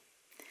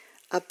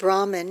 A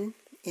Brahmin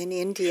in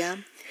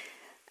India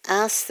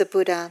asked the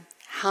Buddha,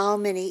 how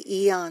many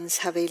eons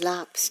have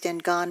elapsed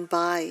and gone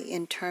by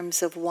in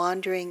terms of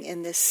wandering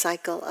in this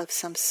cycle of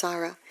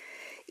samsara?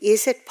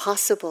 Is it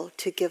possible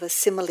to give a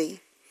simile?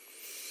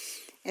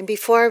 And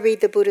before I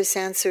read the Buddha's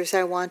answers,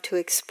 I want to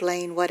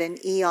explain what an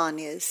eon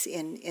is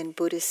in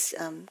Buddhist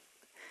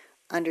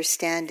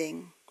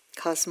understanding,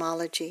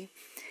 cosmology.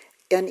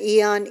 An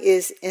eon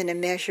is an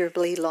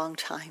immeasurably long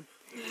time.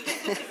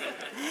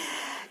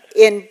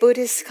 In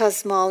Buddhist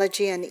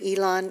cosmology, an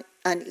eon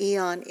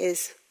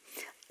is,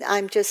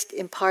 I'm just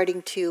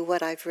imparting to you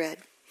what I've read,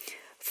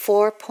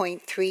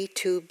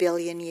 4.32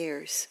 billion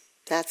years.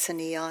 That's an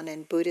eon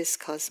in Buddhist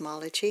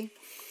cosmology.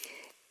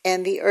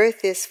 And the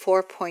Earth is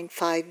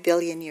 4.5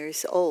 billion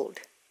years old.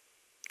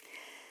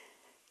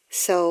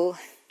 So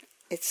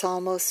it's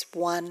almost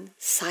one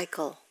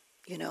cycle,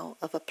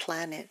 of a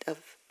planet,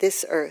 of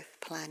this Earth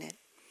planet.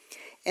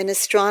 In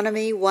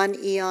astronomy, one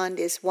eon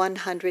is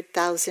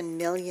 100,000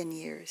 million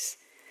years.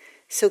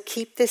 So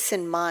keep this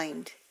in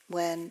mind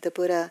when the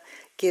Buddha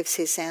gives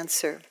his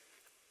answer.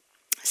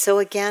 So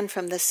again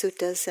from the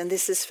suttas, and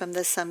this is from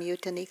the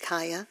Samyutta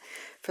Nikaya,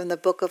 from the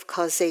Book of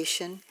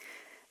Causation.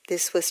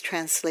 This was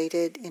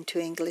translated into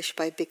English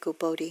by Bhikkhu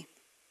Bodhi.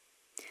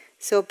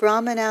 So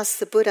Brahman asked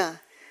the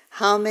Buddha,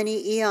 how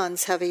many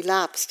eons have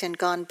elapsed and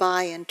gone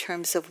by in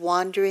terms of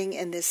wandering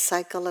in this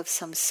cycle of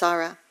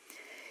samsara?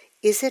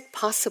 Is it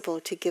possible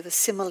to give a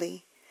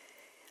simile?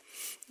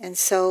 And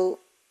so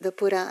the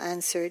Buddha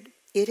answered,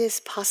 it is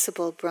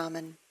possible,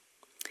 Brahman.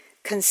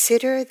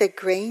 Consider the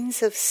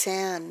grains of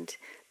sand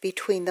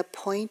between the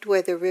point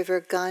where the river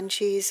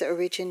Ganges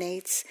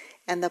originates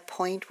and the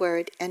point where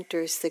it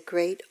enters the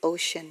great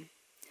ocean.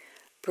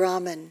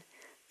 Brahman,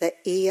 the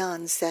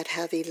eons that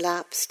have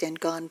elapsed and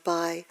gone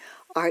by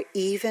are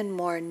even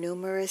more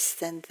numerous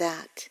than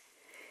that.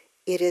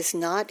 It is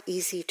not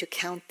easy to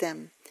count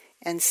them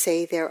and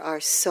say there are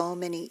so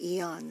many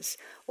eons,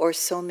 or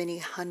so many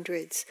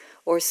hundreds,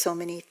 or so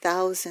many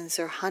thousands,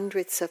 or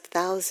hundreds of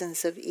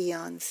thousands of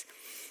eons.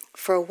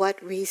 For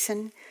what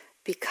reason?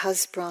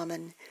 Because,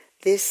 Brahman,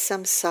 this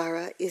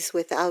samsara is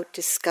without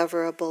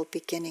discoverable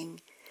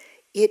beginning.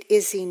 It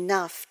is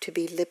enough to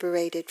be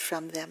liberated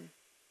from them.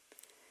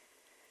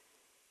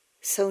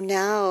 So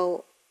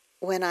now,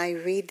 when I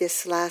read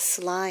this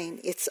last line,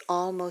 it's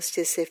almost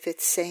as if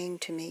it's saying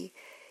to me,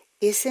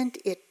 isn't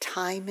it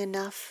time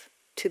enough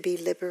to be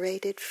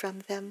liberated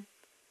from them?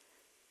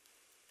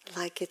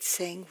 Like it's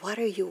saying, what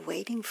are you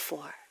waiting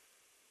for?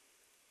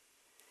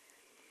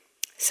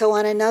 So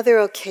on another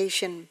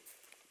occasion,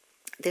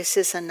 this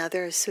is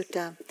another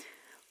sutta,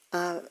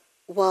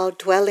 while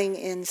dwelling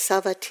in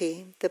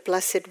Savatthi, the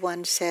Blessed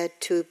One said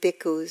to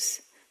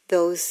bhikkhus,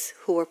 those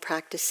who were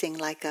practicing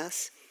like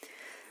us,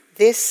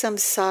 this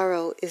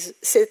samsara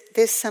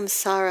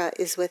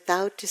is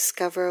without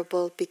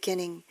discoverable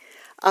beginning.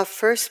 A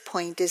first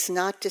point is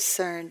not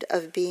discerned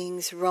of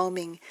beings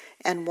roaming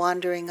and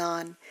wandering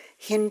on,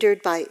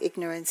 hindered by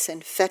ignorance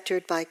and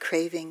fettered by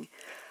craving.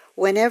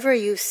 Whenever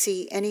you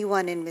see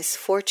anyone in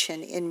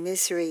misfortune, in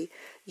misery,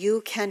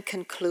 you can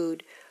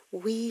conclude,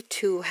 we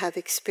too have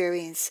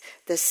experienced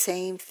the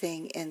same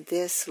thing in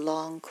this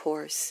long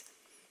course.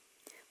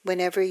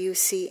 Whenever you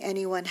see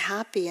anyone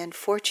happy and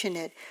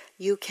fortunate,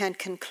 you can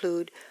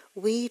conclude,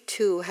 we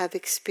too have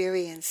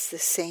experienced the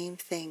same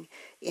thing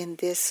in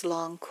this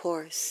long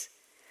course.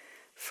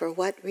 For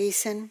what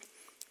reason?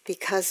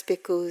 Because,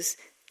 bhikkhus,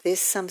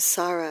 this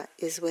samsara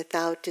is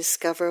without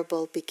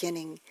discoverable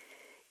beginning.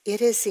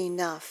 It is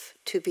enough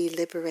to be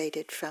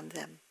liberated from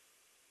them.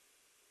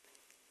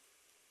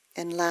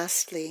 And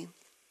lastly,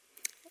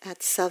 at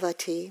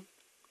Savatthi,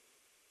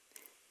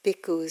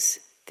 bhikkhus,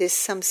 this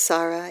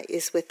samsara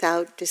is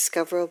without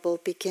discoverable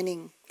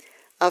beginning.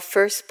 A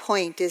first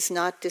point is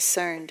not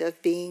discerned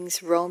of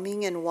beings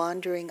roaming and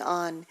wandering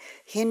on,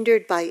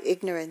 hindered by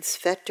ignorance,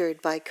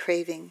 fettered by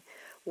craving.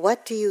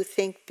 What do you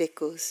think,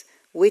 bhikkhus?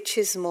 Which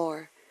is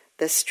more,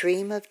 the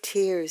stream of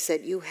tears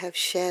that you have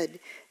shed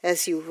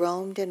as you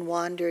roamed and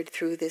wandered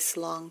through this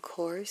long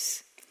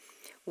course,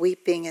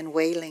 weeping and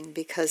wailing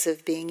because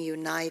of being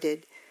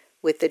united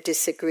with the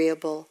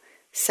disagreeable,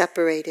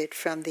 separated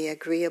from the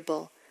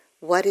agreeable?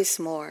 What is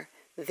more,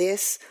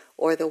 this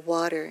or the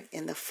water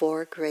in the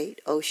four great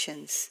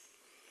oceans?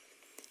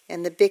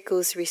 And the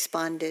bhikkhus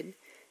responded,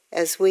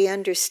 as we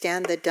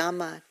understand the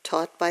Dhamma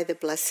taught by the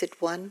Blessed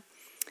One,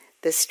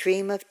 the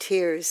stream of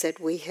tears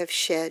that we have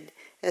shed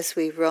as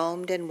we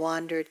roamed and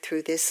wandered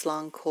through this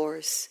long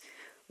course,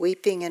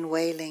 weeping and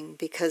wailing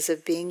because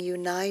of being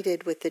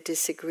united with the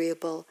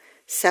disagreeable,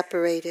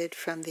 separated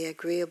from the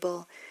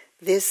agreeable,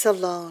 this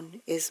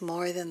alone is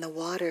more than the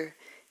water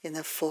in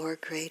the four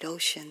great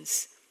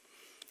oceans.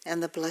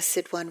 And the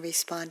Blessed One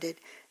responded,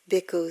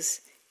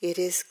 bhikkhus, it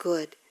is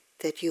good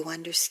that you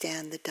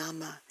understand the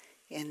Dhamma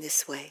in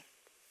this way.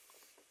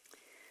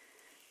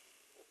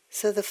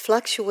 So the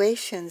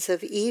fluctuations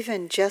of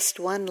even just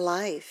one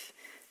life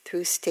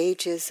through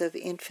stages of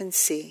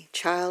infancy,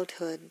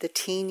 childhood, the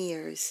teen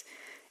years,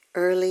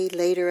 early,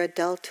 later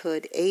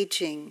adulthood,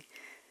 aging,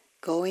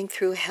 going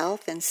through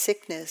health and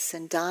sickness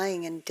and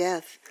dying and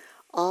death,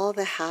 all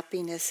the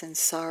happiness and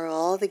sorrow,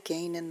 all the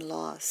gain and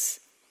loss,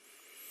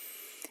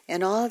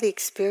 and all the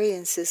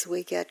experiences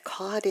we get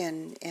caught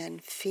in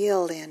and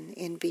feel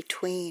in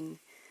between,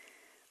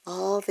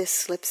 all this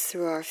slips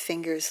through our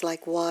fingers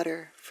like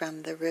water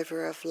from the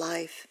river of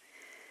life.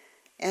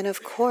 And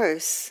of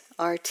course,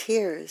 our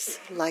tears,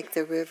 like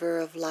the river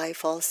of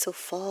life, also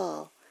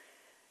fall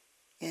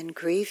in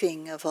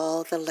grieving of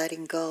all the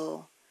letting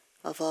go,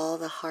 of all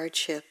the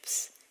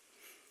hardships.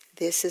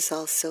 This is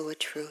also a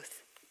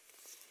truth.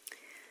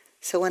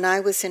 So when I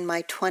was in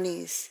my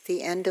 20s,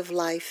 the end of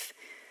life,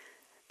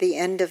 the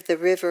end of the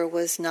river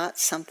was not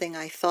something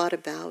I thought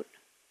about.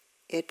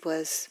 It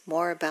was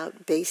more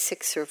about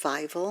basic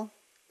survival,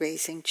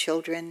 raising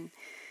children,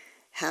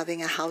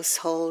 having a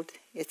household,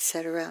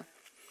 etc.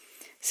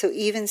 So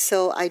even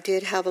so, I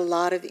did have a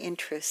lot of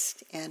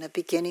interest and a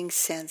beginning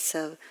sense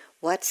of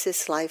what's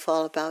this life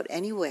all about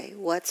anyway?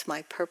 What's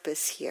my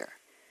purpose here?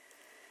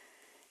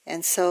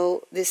 And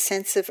so this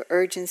sense of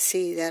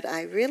urgency that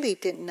I really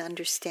didn't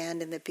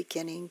understand in the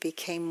beginning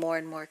became more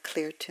and more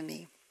clear to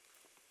me.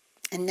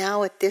 And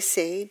now at this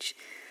age,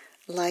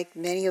 like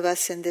many of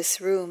us in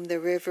this room, the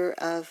river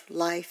of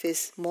life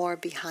is more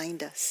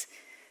behind us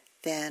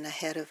than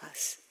ahead of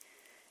us.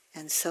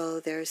 And so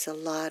there's a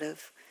lot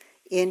of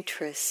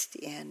interest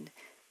in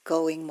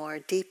going more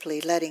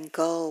deeply, letting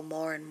go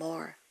more and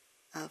more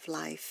of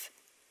life.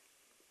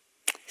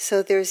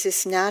 So there's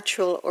this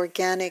natural,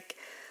 organic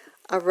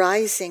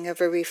arising of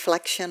a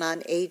reflection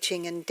on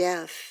aging and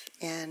death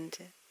and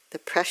the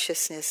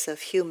preciousness of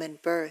human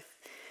birth,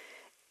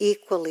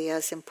 equally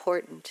as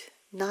important.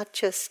 Not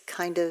just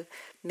kind of,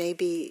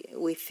 maybe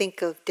we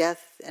think of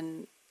death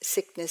and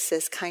sickness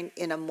as kind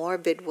in a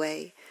morbid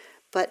way,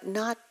 but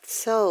not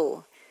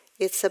so.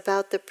 It's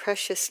about the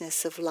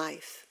preciousness of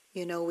life,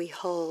 we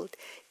hold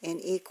in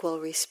equal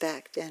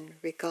respect and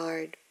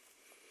regard.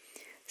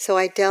 So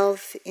I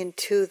delve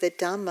into the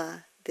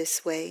Dhamma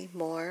this way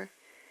more,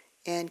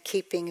 and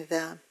keeping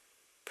the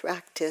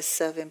practice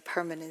of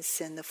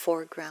impermanence in the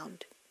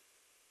foreground.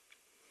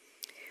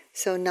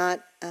 So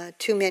not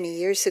too many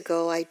years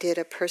ago, I did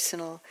a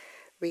personal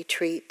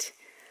retreat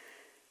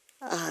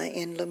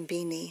in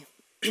Lumbini,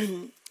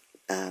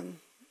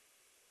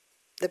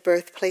 the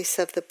birthplace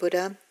of the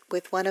Buddha,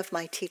 with one of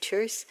my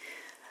teachers,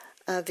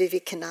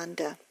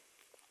 Vivekananda.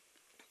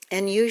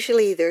 And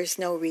usually there's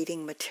no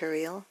reading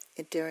material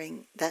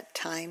during that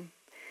time.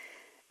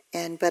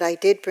 But I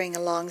did bring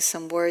along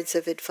some words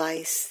of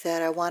advice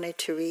that I wanted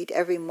to read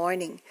every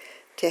morning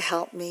to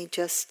help me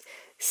just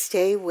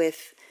stay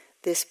with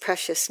this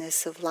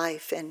preciousness of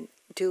life and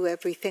do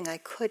everything I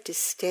could to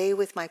stay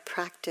with my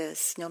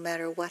practice no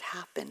matter what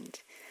happened,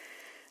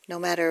 no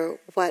matter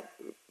what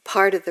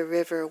part of the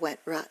river went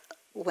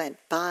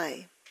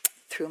by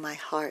through my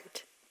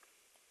heart.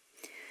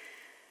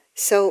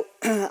 So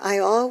I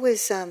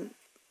always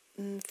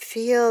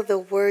feel the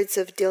words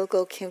of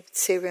Dilgo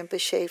Khyentse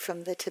Rinpoche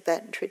from the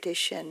Tibetan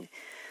tradition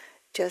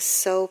just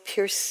so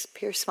pierce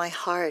my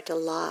heart a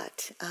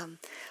lot.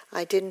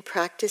 I didn't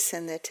practice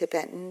in the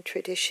Tibetan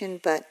tradition,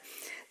 but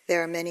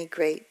there are many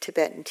great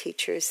Tibetan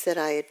teachers that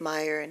I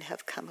admire and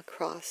have come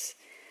across.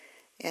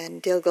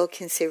 And Dilgo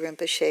Khyentse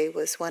Rinpoche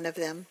was one of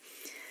them.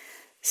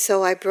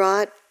 So I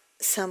brought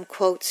some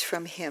quotes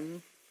from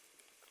him,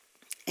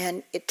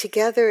 and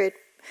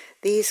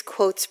these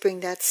quotes bring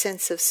that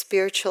sense of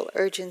spiritual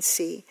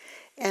urgency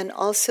and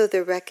also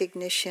the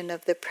recognition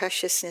of the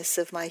preciousness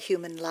of my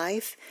human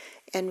life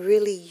and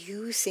really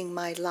using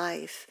my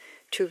life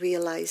to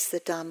realize the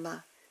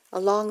Dhamma.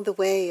 Along the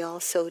way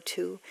also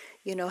to,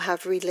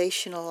 have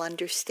relational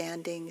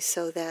understanding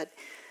so that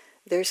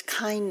there's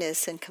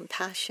kindness and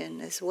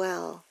compassion as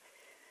well.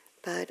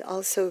 But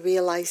also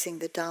realizing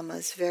the Dhamma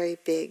is very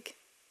big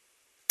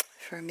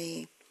for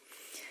me.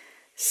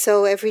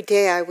 So every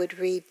day I would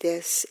read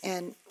this,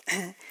 and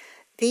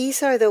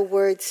these are the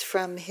words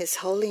from His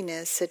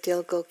Holiness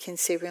Dilgo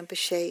Khyentse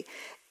Rinpoche,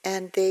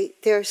 and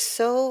they're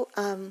so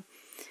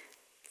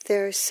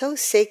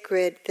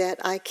sacred that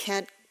I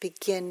can't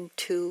begin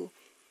to,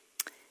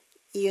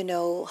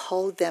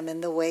 hold them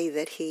in the way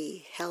that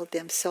he held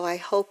them. So I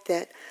hope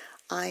that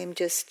I'm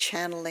just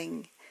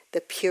channeling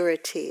the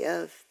purity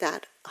of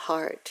that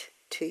heart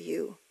to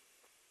you.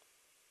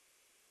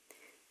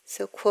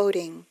 So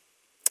quoting,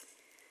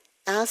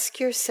 ask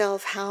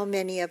yourself how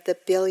many of the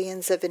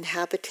billions of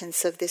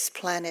inhabitants of this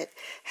planet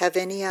have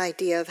any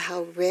idea of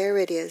how rare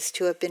it is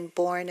to have been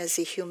born as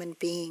a human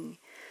being.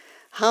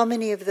 How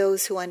many of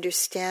those who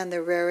understand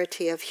the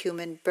rarity of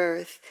human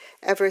birth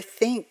ever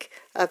think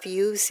of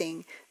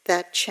using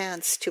that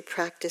chance to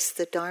practice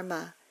the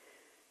Dharma?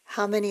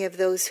 How many of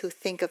those who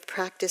think of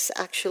practice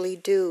actually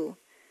do?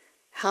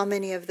 How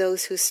many of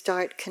those who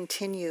start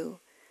continue?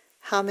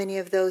 How many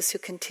of those who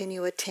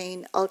continue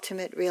attain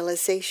ultimate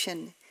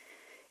realization?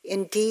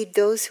 Indeed,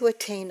 those who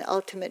attain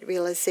ultimate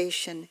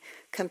realization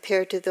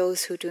compared to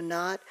those who do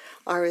not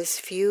are as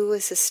few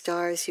as the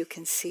stars you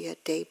can see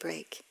at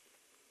daybreak.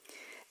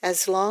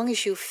 As long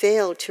as you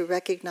fail to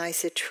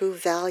recognize the true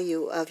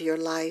value of your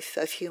life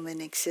of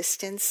human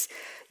existence,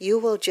 you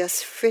will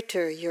just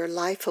fritter your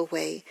life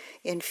away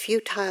in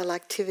futile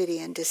activity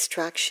and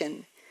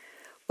distraction.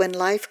 When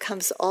life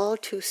comes all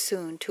too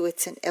soon to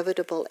its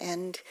inevitable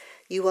end,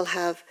 you will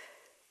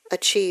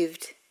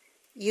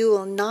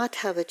not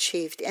have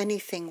achieved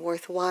anything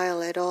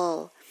worthwhile at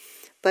all.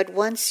 But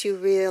once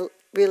you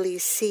really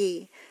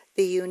see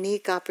the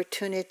unique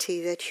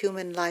opportunity that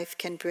human life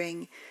can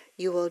bring,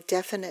 you will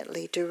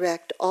definitely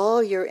direct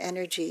all your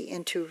energy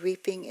into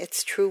reaping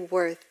its true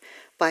worth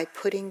by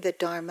putting the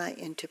Dharma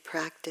into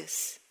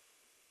practice.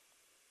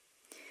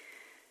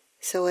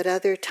 So at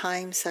other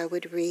times I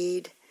would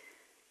read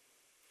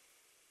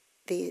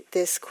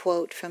this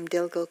quote from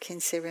Dilgo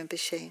Khyentse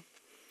Rinpoche.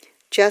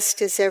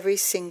 Just as every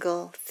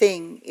single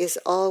thing is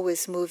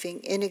always moving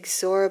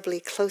inexorably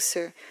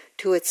closer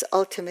to its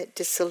ultimate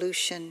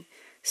dissolution,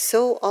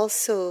 so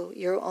also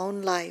your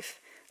own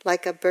life,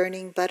 like a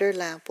burning butter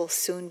lamp, will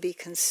soon be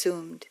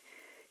consumed.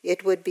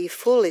 It would be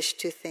foolish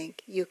to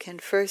think you can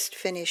first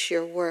finish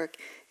your work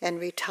and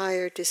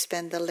retire to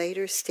spend the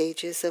later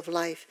stages of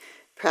life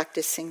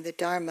practicing the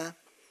Dharma.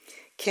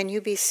 Can you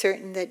be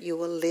certain that you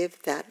will live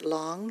that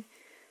long?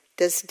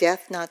 Does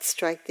death not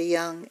strike the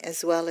young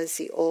as well as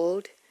the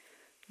old?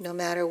 No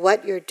matter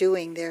what you're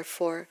doing,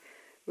 therefore,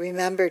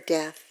 remember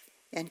death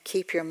and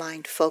keep your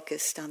mind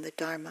focused on the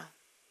Dharma.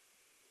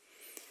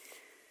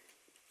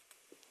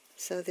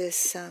 So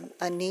this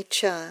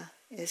anicca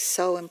is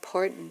so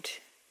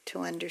important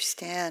to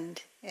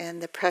understand,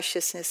 and the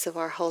preciousness of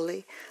our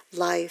holy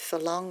life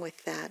along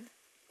with that.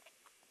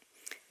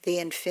 The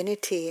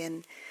infinity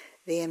and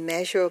the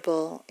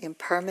immeasurable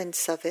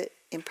impermanence of it.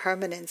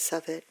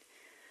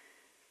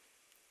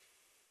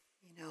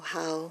 You know,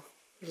 how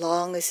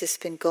long has this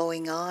been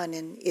going on,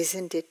 and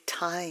isn't it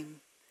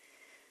time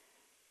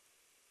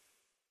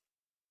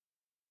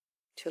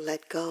to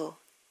let go?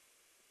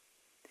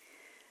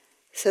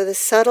 So the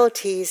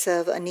subtleties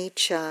of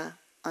anicca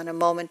on a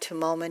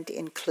moment-to-moment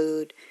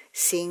include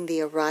seeing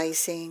the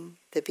arising,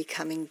 the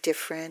becoming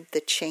different, the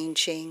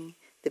changing,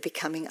 the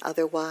becoming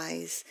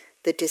otherwise,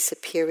 the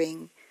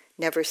disappearing,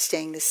 never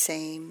staying the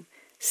same,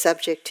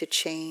 subject to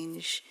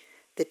change,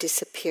 the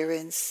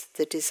disappearance,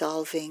 the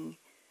dissolving,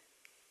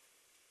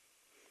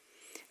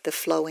 the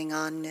flowing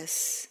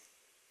onness.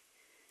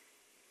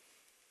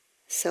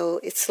 So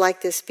it's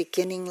like this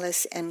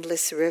beginningless,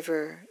 endless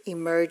river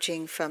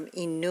emerging from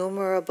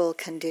innumerable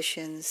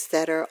conditions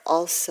that are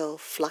also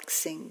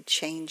fluxing,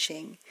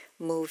 changing,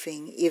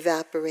 moving,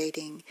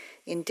 evaporating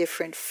in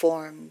different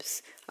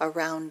forms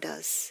around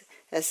us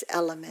as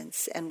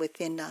elements and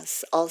within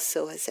us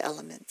also as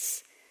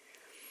elements.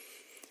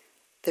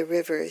 The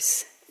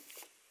rivers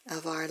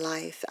of our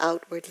life,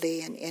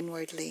 outwardly and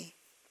inwardly.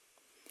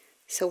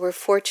 So we're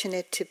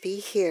fortunate to be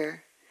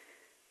here,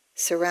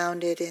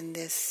 surrounded in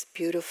this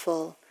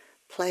beautiful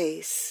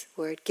place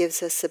where it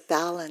gives us a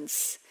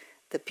balance.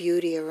 The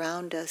beauty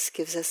around us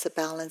gives us a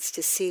balance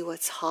to see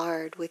what's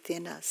hard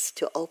within us,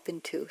 to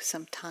open to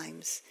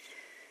sometimes.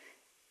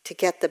 To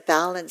get the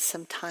balance,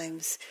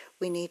 sometimes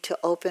we need to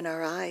open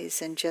our eyes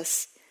and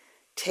just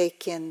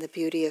take in the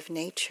beauty of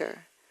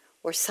nature.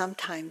 Or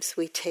sometimes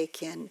we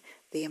take in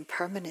the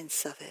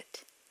impermanence of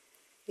it.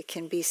 It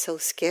can be so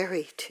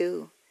scary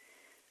too.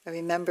 I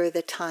remember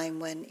the time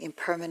when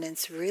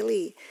impermanence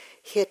really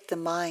hit the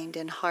mind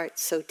and heart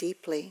so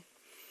deeply.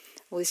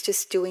 I was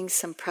just doing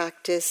some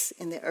practice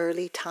in the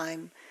early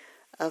time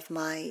of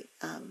my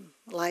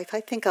life. I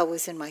think I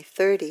was in my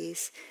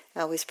 30s.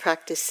 I was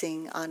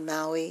practicing on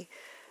Maui.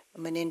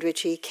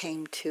 Munindraji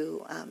came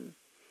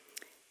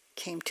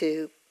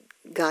to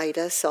guide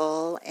us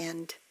all,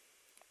 and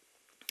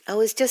I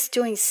was just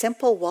doing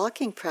simple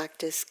walking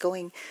practice,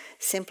 going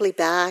simply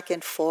back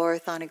and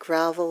forth on a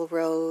gravel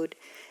road,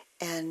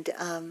 and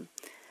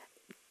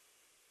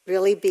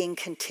really being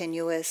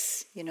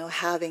continuous,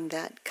 having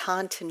that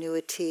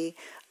continuity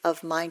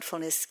of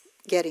mindfulness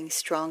getting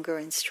stronger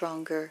and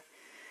stronger.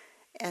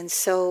 And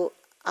so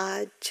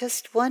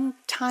just one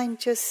time,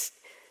 just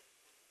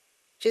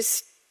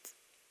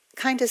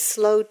kind of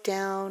slowed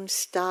down,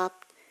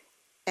 stopped,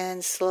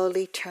 and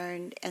slowly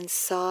turned and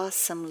saw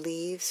some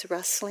leaves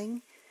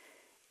rustling.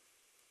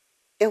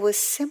 It was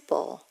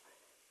simple.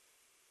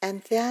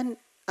 And then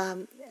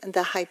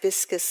the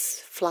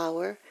hibiscus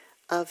flower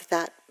of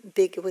that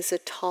big, it was a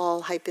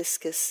tall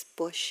hibiscus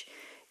bush,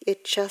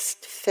 it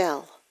just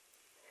fell.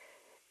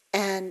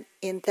 And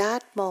in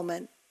that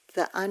moment,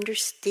 the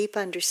deep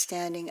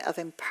understanding of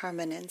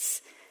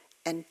impermanence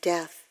and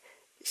death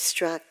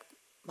struck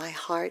my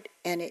heart,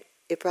 and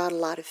it brought a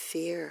lot of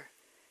fear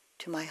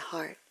to my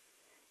heart.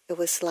 It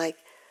was like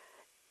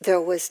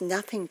there was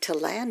nothing to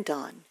land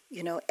on.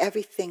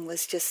 Everything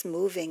was just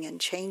moving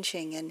and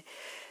changing, and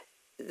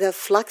the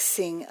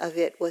fluxing of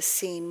it was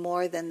seen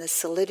more than the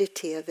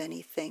solidity of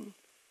anything.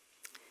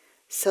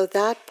 So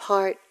that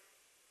part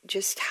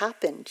just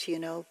happened,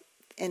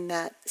 in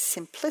that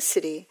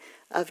simplicity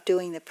of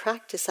doing the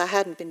practice. I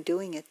hadn't been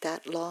doing it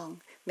that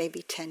long,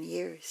 maybe 10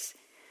 years.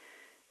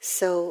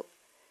 So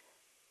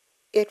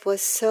it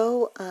was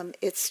so,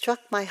 it struck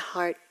my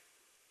heart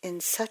in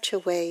such a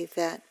way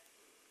that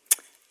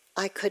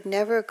I could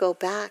never go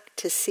back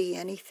to see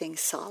anything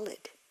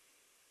solid.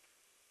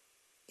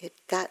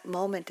 That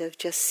moment of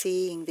just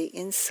seeing the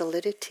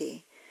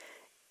insolidity,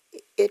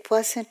 it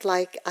wasn't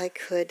like I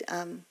could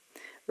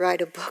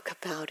write a book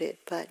about it,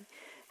 but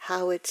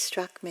how it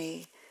struck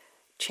me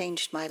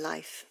changed my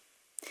life.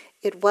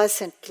 It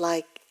wasn't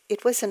like,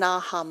 it was an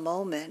aha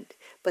moment,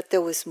 but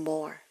there was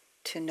more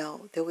to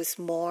know. There was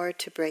more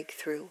to break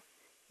through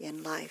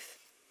in life.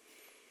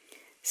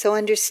 So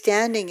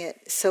understanding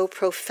it so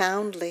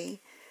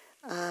profoundly,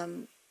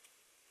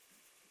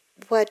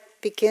 what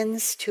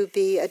begins to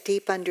be a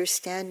deep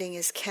understanding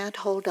is can't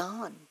hold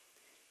on.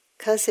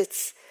 Because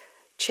it's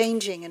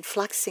changing and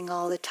fluxing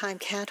all the time,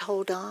 can't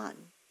hold on.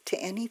 to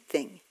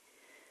anything.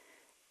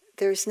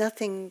 There's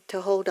nothing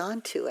to hold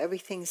on to.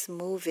 Everything's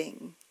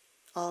moving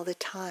all the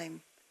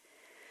time.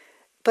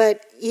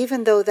 But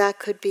even though that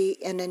could be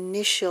an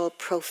initial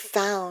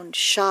profound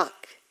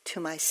shock to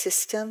my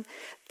system,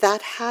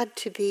 that had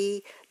to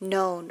be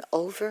known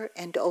over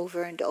and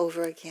over and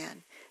over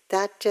again.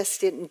 That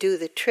just didn't do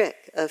the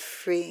trick of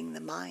freeing the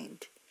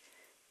mind.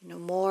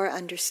 More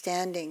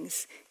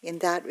understandings in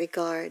that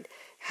regard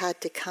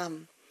had to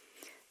come.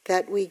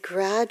 That we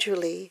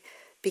gradually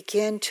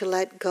begin to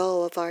let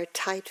go of our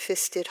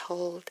tight-fisted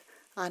hold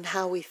on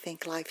how we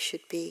think life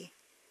should be.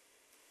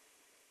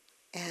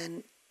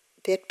 And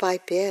bit by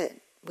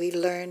bit, we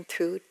learn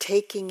through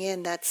taking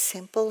in that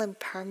simple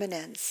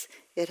impermanence.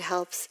 It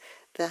helps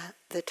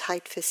the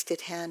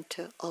tight-fisted hand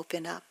to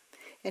open up.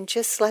 And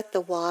just let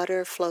the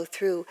water flow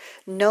through,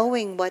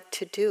 knowing what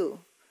to do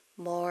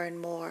more and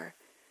more,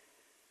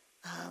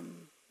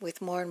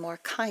 with more and more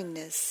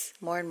kindness,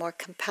 more and more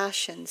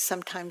compassion,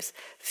 sometimes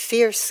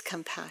fierce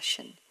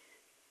compassion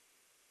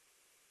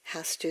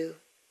has to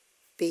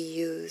be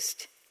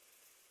used.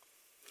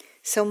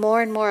 So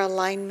more and more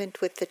alignment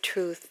with the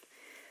truth,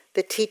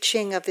 the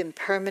teaching of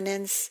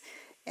impermanence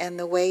and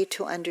the way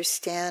to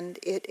understand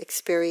it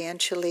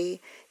experientially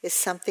is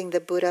something the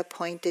Buddha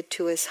pointed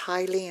to as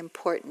highly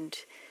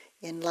important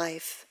in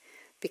life,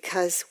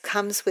 because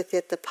comes with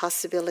it the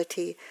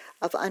possibility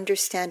of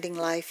understanding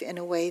life in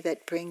a way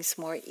that brings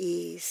more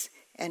ease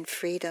and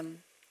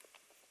freedom.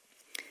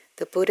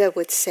 The Buddha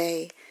would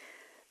say,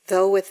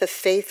 though with a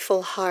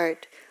faithful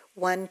heart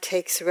one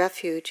takes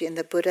refuge in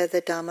the Buddha,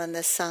 the Dhamma, and the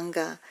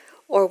Sangha,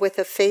 or with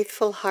a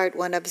faithful heart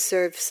one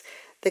observes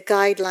the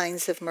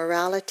guidelines of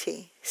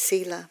morality,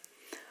 sila,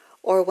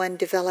 or one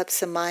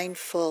develops a mind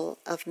full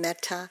of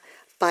metta,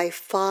 by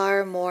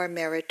far more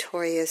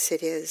meritorious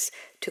it is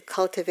to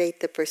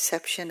cultivate the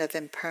perception of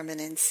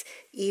impermanence,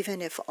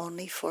 even if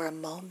only for a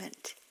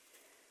moment.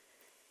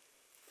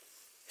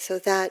 So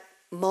that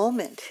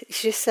moment,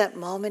 just that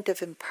moment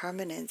of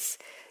impermanence,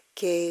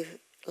 gave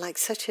like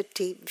such a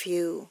deep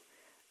view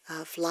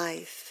of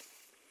life.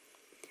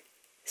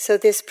 So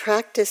this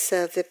practice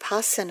of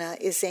vipassana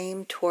is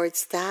aimed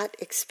towards that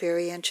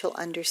experiential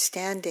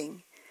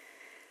understanding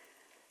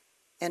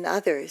and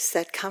others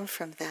that come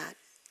from that.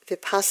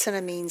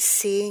 Vipassana means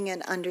seeing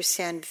and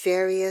understand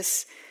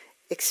various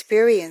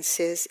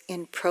experiences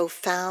in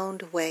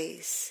profound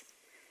ways.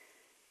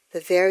 The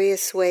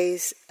various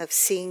ways of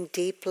seeing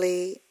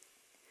deeply,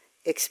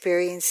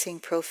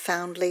 experiencing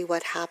profoundly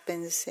what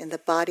happens in the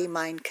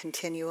body-mind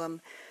continuum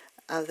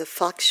of the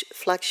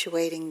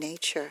fluctuating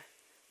nature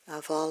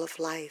of all of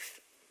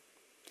life.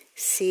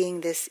 Seeing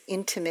this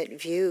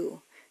intimate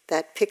view,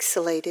 that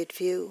pixelated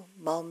view,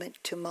 moment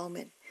to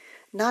moment.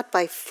 Not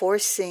by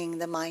forcing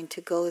the mind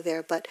to go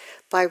there, but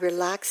by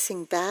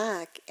relaxing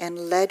back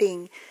and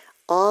letting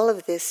all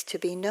of this to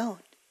be known.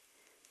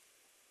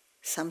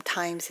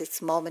 Sometimes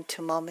it's moment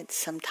to moment,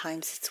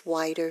 sometimes it's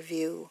wider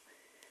view,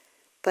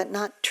 but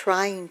not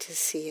trying to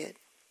see it.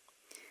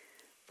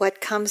 What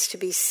comes to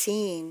be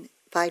seen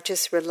by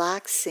just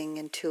relaxing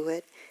into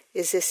it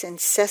is this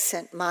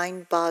incessant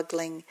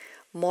mind-boggling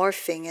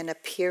morphing and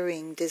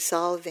appearing,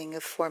 dissolving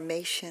of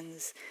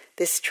formations,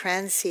 this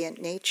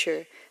transient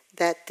nature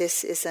that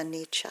this is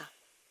anicca.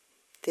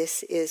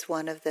 This is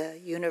one of the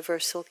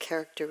universal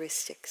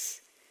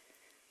characteristics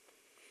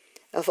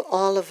of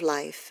all of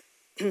life.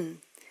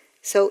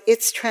 So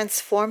it's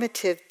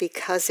transformative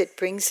because it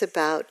brings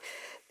about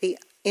the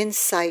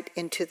insight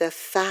into the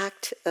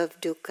fact of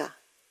dukkha,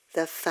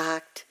 the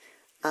fact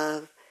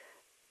of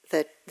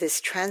that this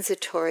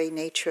transitory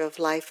nature of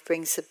life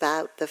brings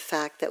about the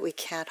fact that we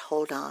can't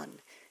hold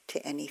on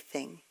to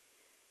anything.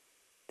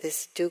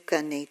 This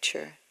dukkha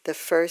nature, the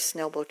first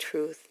noble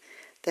truth,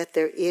 that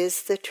there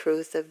is the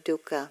truth of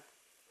dukkha.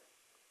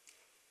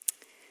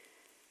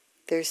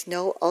 There's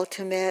no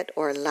ultimate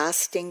or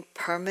lasting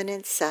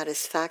permanent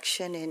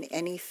satisfaction in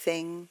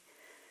anything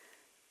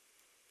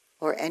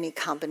or any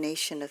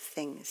combination of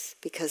things,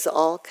 because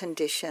all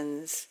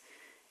conditions,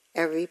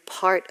 every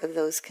part of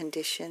those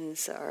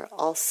conditions are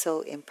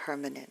also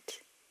impermanent.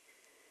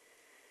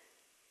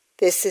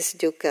 This is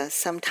dukkha.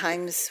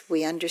 Sometimes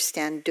we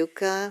understand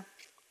dukkha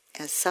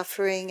as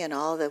suffering and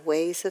all the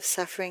ways of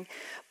suffering,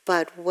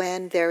 but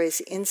when there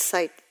is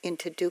insight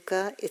into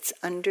dukkha, it's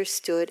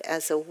understood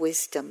as a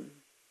wisdom.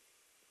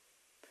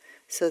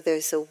 So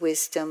there's a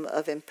wisdom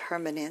of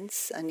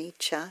impermanence,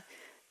 anicca,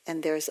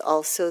 and there's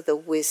also the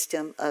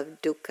wisdom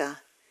of dukkha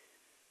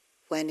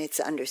when it's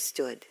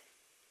understood.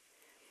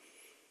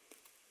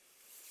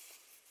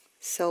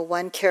 So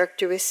one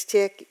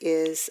characteristic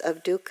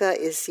of dukkha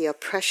is the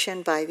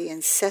oppression by the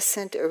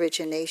incessant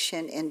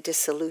origination and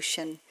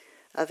dissolution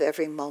of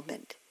every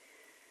moment.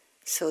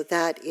 So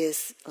that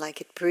is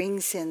like it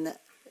brings in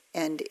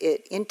and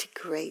it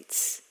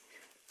integrates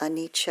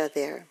anicca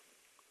there.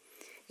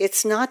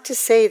 It's not to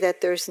say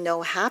that there's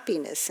no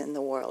happiness in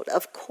the world.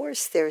 Of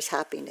course there's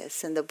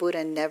happiness, and the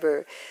Buddha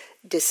never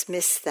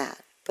dismissed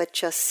that, but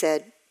just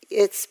said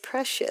it's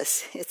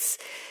precious.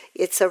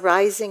 It's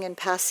arising and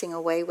passing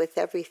away with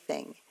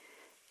everything.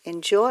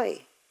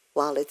 Enjoy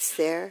while it's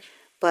there,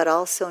 but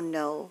also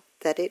know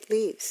that it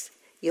leaves.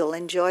 You'll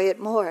enjoy it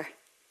more,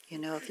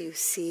 if you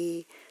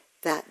see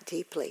that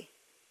deeply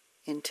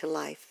into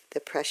life, the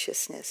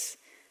preciousness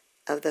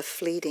of the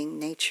fleeting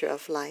nature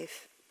of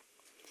life.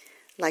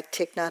 Like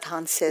Thich Nhat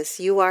Hanh says,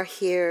 you are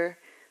here,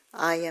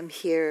 I am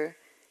here,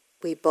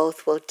 we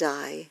both will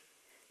die.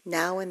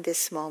 Now in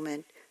this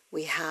moment,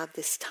 we have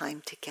this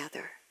time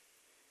together.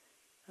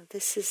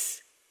 This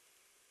is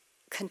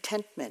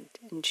contentment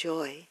and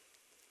joy.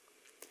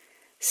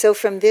 So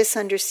from this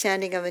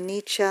understanding of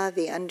anicca,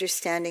 the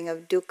understanding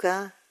of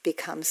dukkha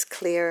becomes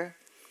clear.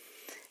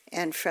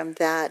 And from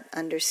that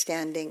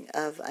understanding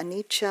of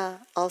anicca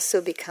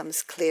also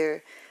becomes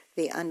clear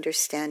the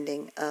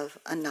understanding of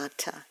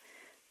anatta,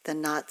 the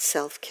not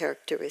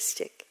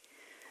self-characteristic.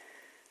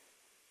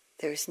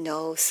 There's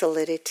no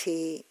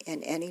solidity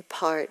in any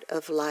part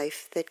of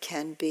life that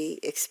can be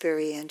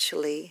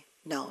experientially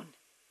known.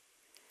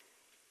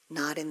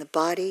 Not in the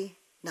body,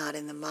 not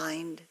in the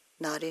mind,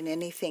 not in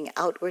anything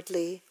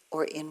outwardly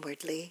or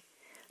inwardly,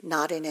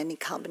 not in any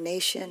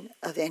combination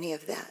of any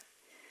of that.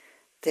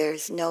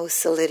 There's no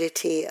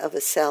solidity of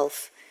a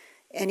self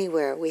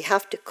anywhere. We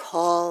have to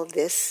call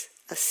this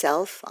a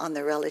self on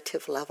the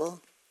relative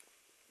level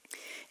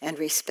and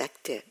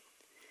respect it.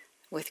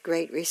 With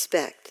great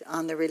respect,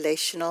 on the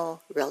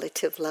relational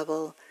relative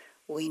level,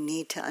 we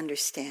need to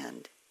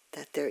understand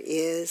that there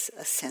is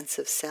a sense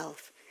of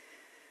self.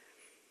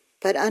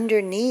 But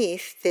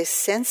underneath this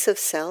sense of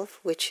self,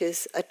 which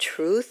is a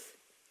truth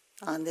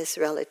on this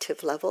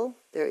relative level,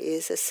 there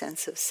is a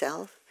sense of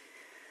self.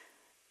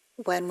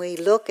 When we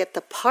look at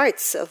the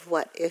parts of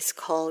what is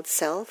called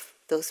self,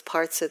 those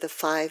parts are the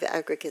 5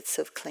 aggregates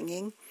of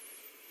clinging,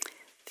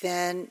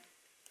 then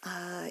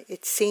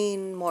it's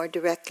seen more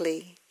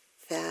directly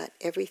that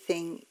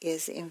everything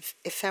is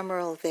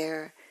ephemeral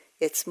there,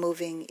 it's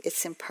moving,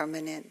 it's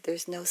impermanent,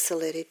 there's no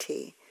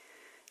solidity,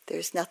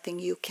 there's nothing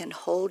you can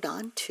hold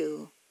on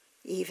to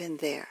even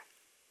there.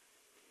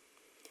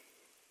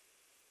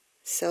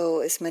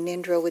 So as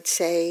Munindra would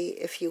say,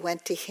 if you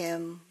went to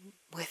him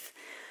with,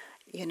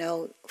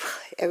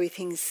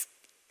 everything's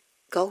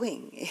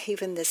going,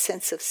 even the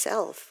sense of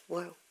self,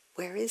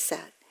 where is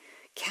that?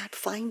 Can't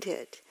find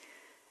it,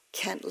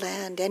 can't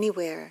land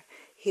anywhere.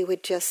 He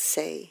would just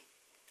say,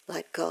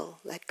 let go,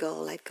 let go,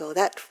 let go.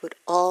 That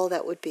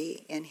would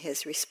be in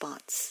his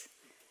response.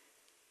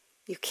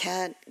 You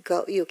can't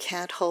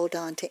hold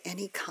on to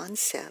any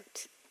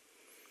concept.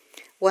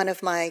 One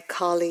of my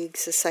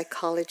colleagues, a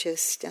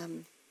psychologist,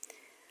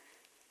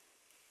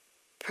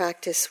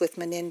 practiced with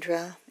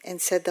Munindra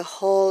and said the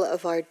whole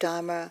of our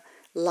Dharma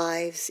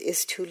lives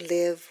is to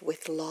live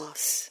with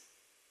loss.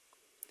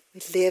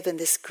 We live in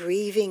this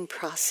grieving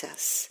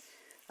process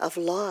of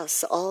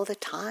loss all the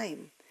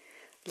time,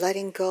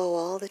 letting go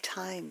all the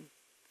time.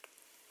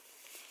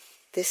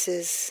 This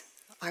is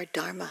our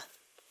Dharma.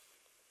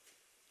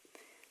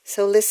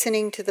 So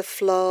listening to the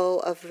flow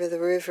of the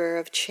river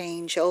of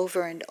change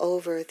over and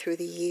over through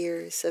the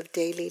years of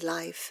daily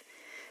life,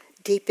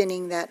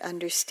 deepening that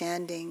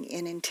understanding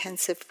in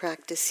intensive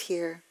practice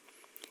here,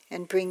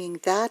 and bringing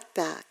that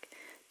back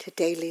to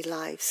daily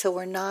life. So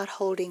we're not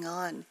holding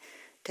on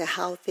to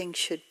how things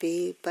should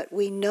be, but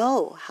we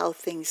know how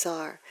things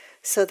are,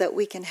 so that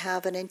we can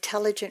have an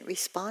intelligent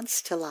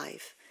response to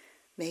life.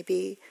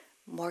 Maybe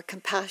more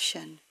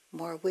compassion,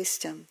 more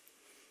wisdom.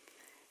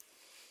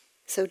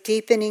 So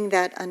deepening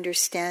that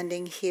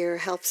understanding here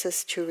helps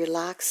us to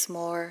relax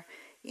more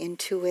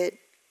into it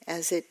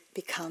as it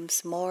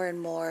becomes more and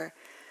more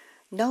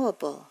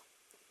knowable.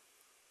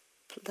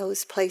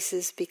 Those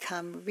places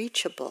become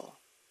reachable.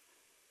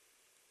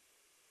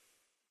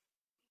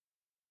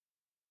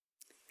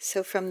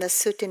 So from the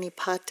Sutta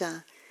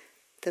Nipata,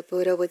 the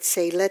Buddha would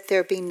say, let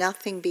there be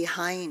nothing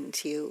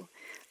behind you.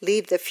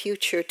 Leave the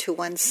future to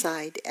one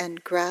side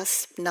and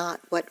grasp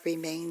not what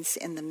remains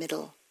in the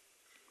middle.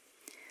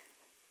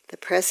 The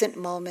present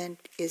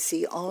moment is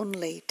the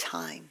only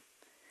time,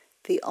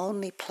 the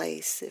only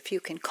place, if you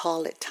can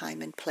call it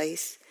time and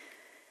place,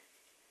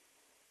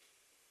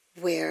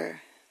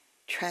 where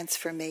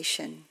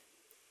transformation,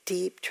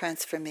 deep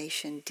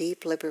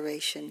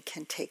liberation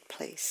can take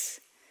place.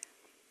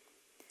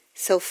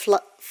 So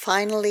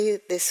finally,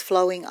 this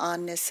flowing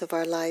onness of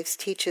our lives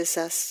teaches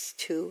us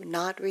to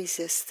not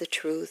resist the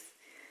truth.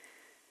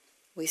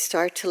 We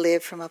start to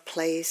live from a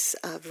place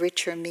of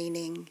richer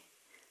meaning.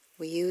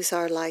 We use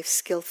our life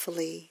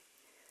skillfully.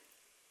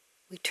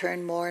 We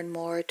turn more and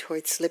more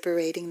towards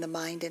liberating the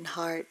mind and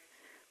heart.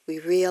 We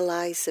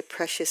realize the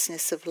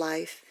preciousness of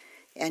life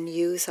and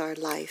use our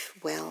life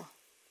well.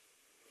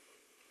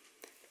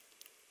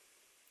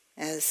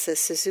 As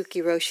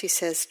Suzuki Roshi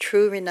says,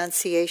 true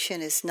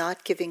renunciation is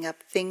not giving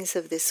up things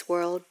of this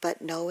world,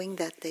 but knowing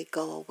that they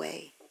go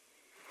away.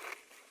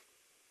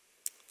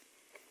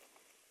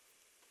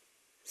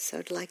 So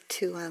I'd like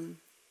to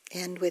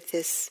end with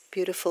this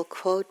beautiful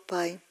quote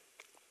by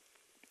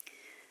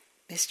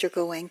Mr.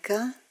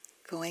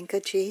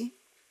 Goenka-ji.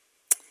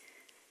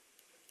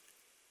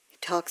 He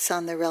talks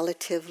on the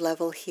relative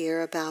level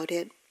here about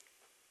it.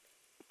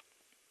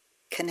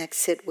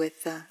 connects it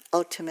with the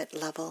ultimate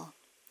level.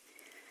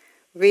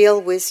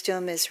 Real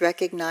wisdom is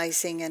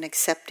recognizing and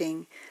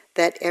accepting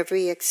that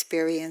every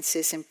experience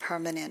is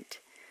impermanent.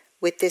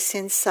 With this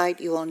insight,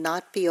 you will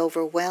not be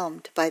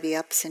overwhelmed by the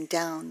ups and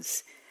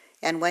downs,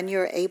 and when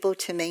you're able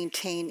to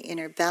maintain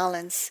inner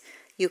balance,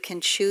 you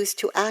can choose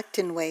to act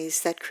in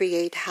ways that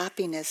create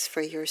happiness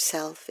for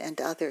yourself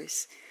and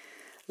others.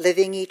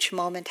 Living each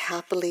moment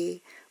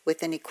happily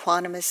with an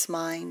equanimous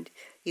mind,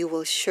 you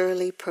will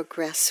surely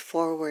progress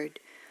forward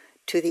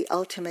to the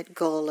ultimate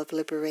goal of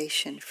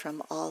liberation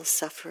from all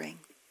suffering.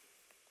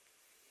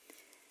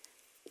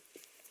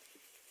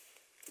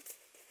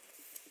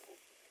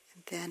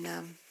 And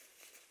then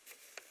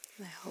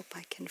I hope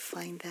I can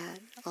find that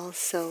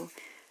also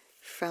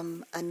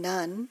from a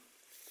nun.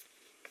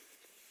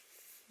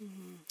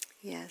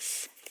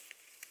 Yes.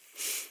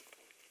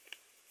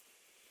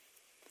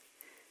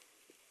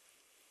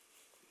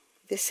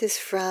 This is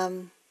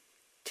from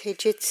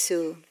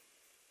Taijutsu,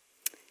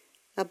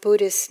 a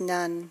Buddhist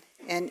nun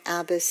and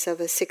abbess of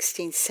a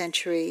 16th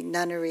century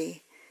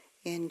nunnery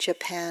in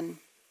Japan.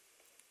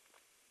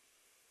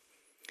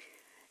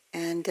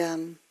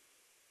 And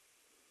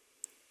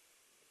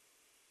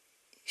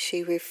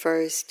she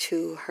refers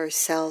to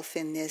herself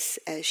in this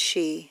as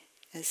she,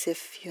 as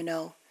if,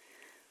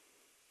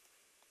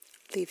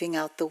 leaving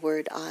out the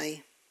word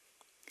I.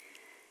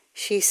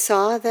 She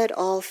saw that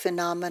all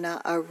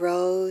phenomena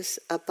arose,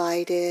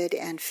 abided,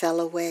 and fell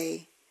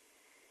away.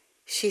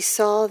 She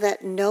saw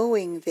that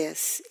knowing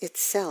this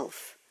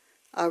itself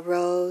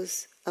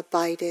arose,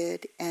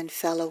 abided, and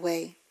fell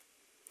away.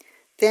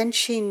 Then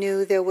she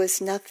knew there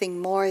was nothing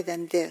more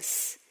than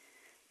this,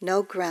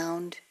 no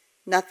ground,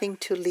 nothing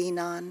to lean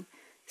on,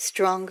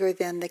 stronger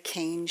than the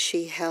cane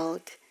she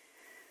held,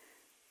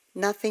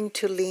 nothing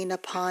to lean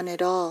upon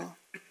at all,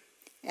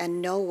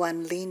 and no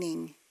one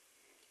leaning.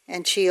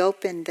 And she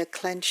opened the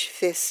clenched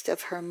fist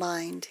of her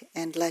mind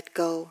and let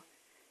go,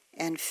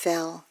 and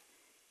fell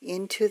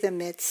into the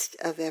midst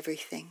of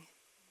everything.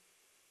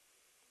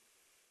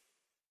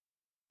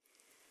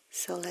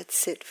 So let's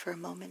sit for a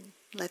moment,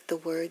 let the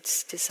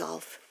words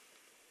dissolve.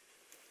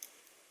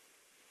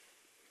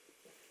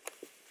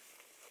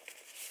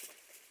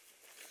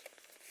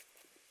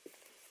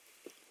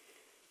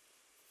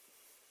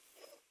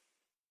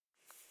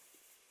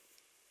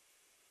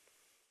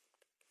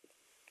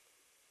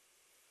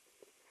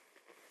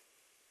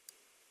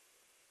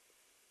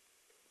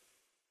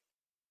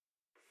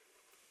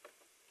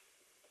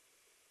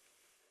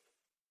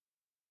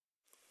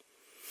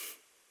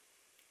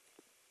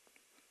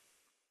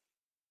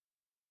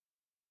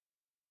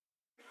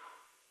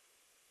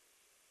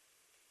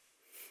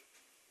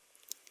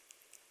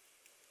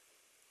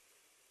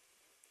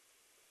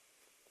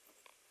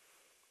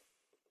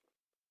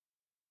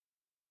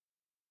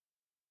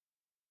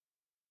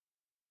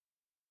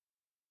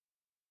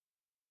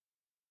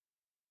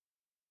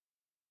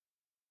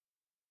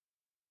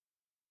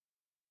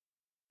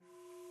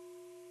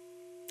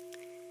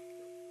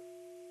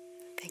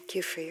 Thank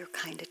you for your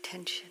kind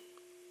attention.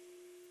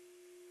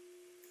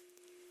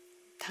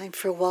 Time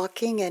for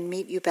walking, and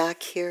meet you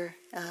back here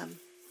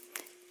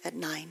at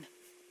 9.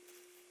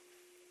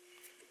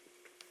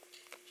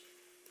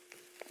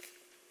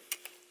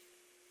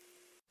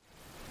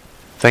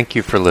 Thank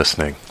you for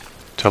listening.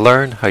 To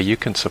learn how you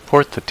can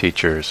support the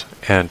teachers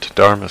and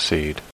Dharma Seed,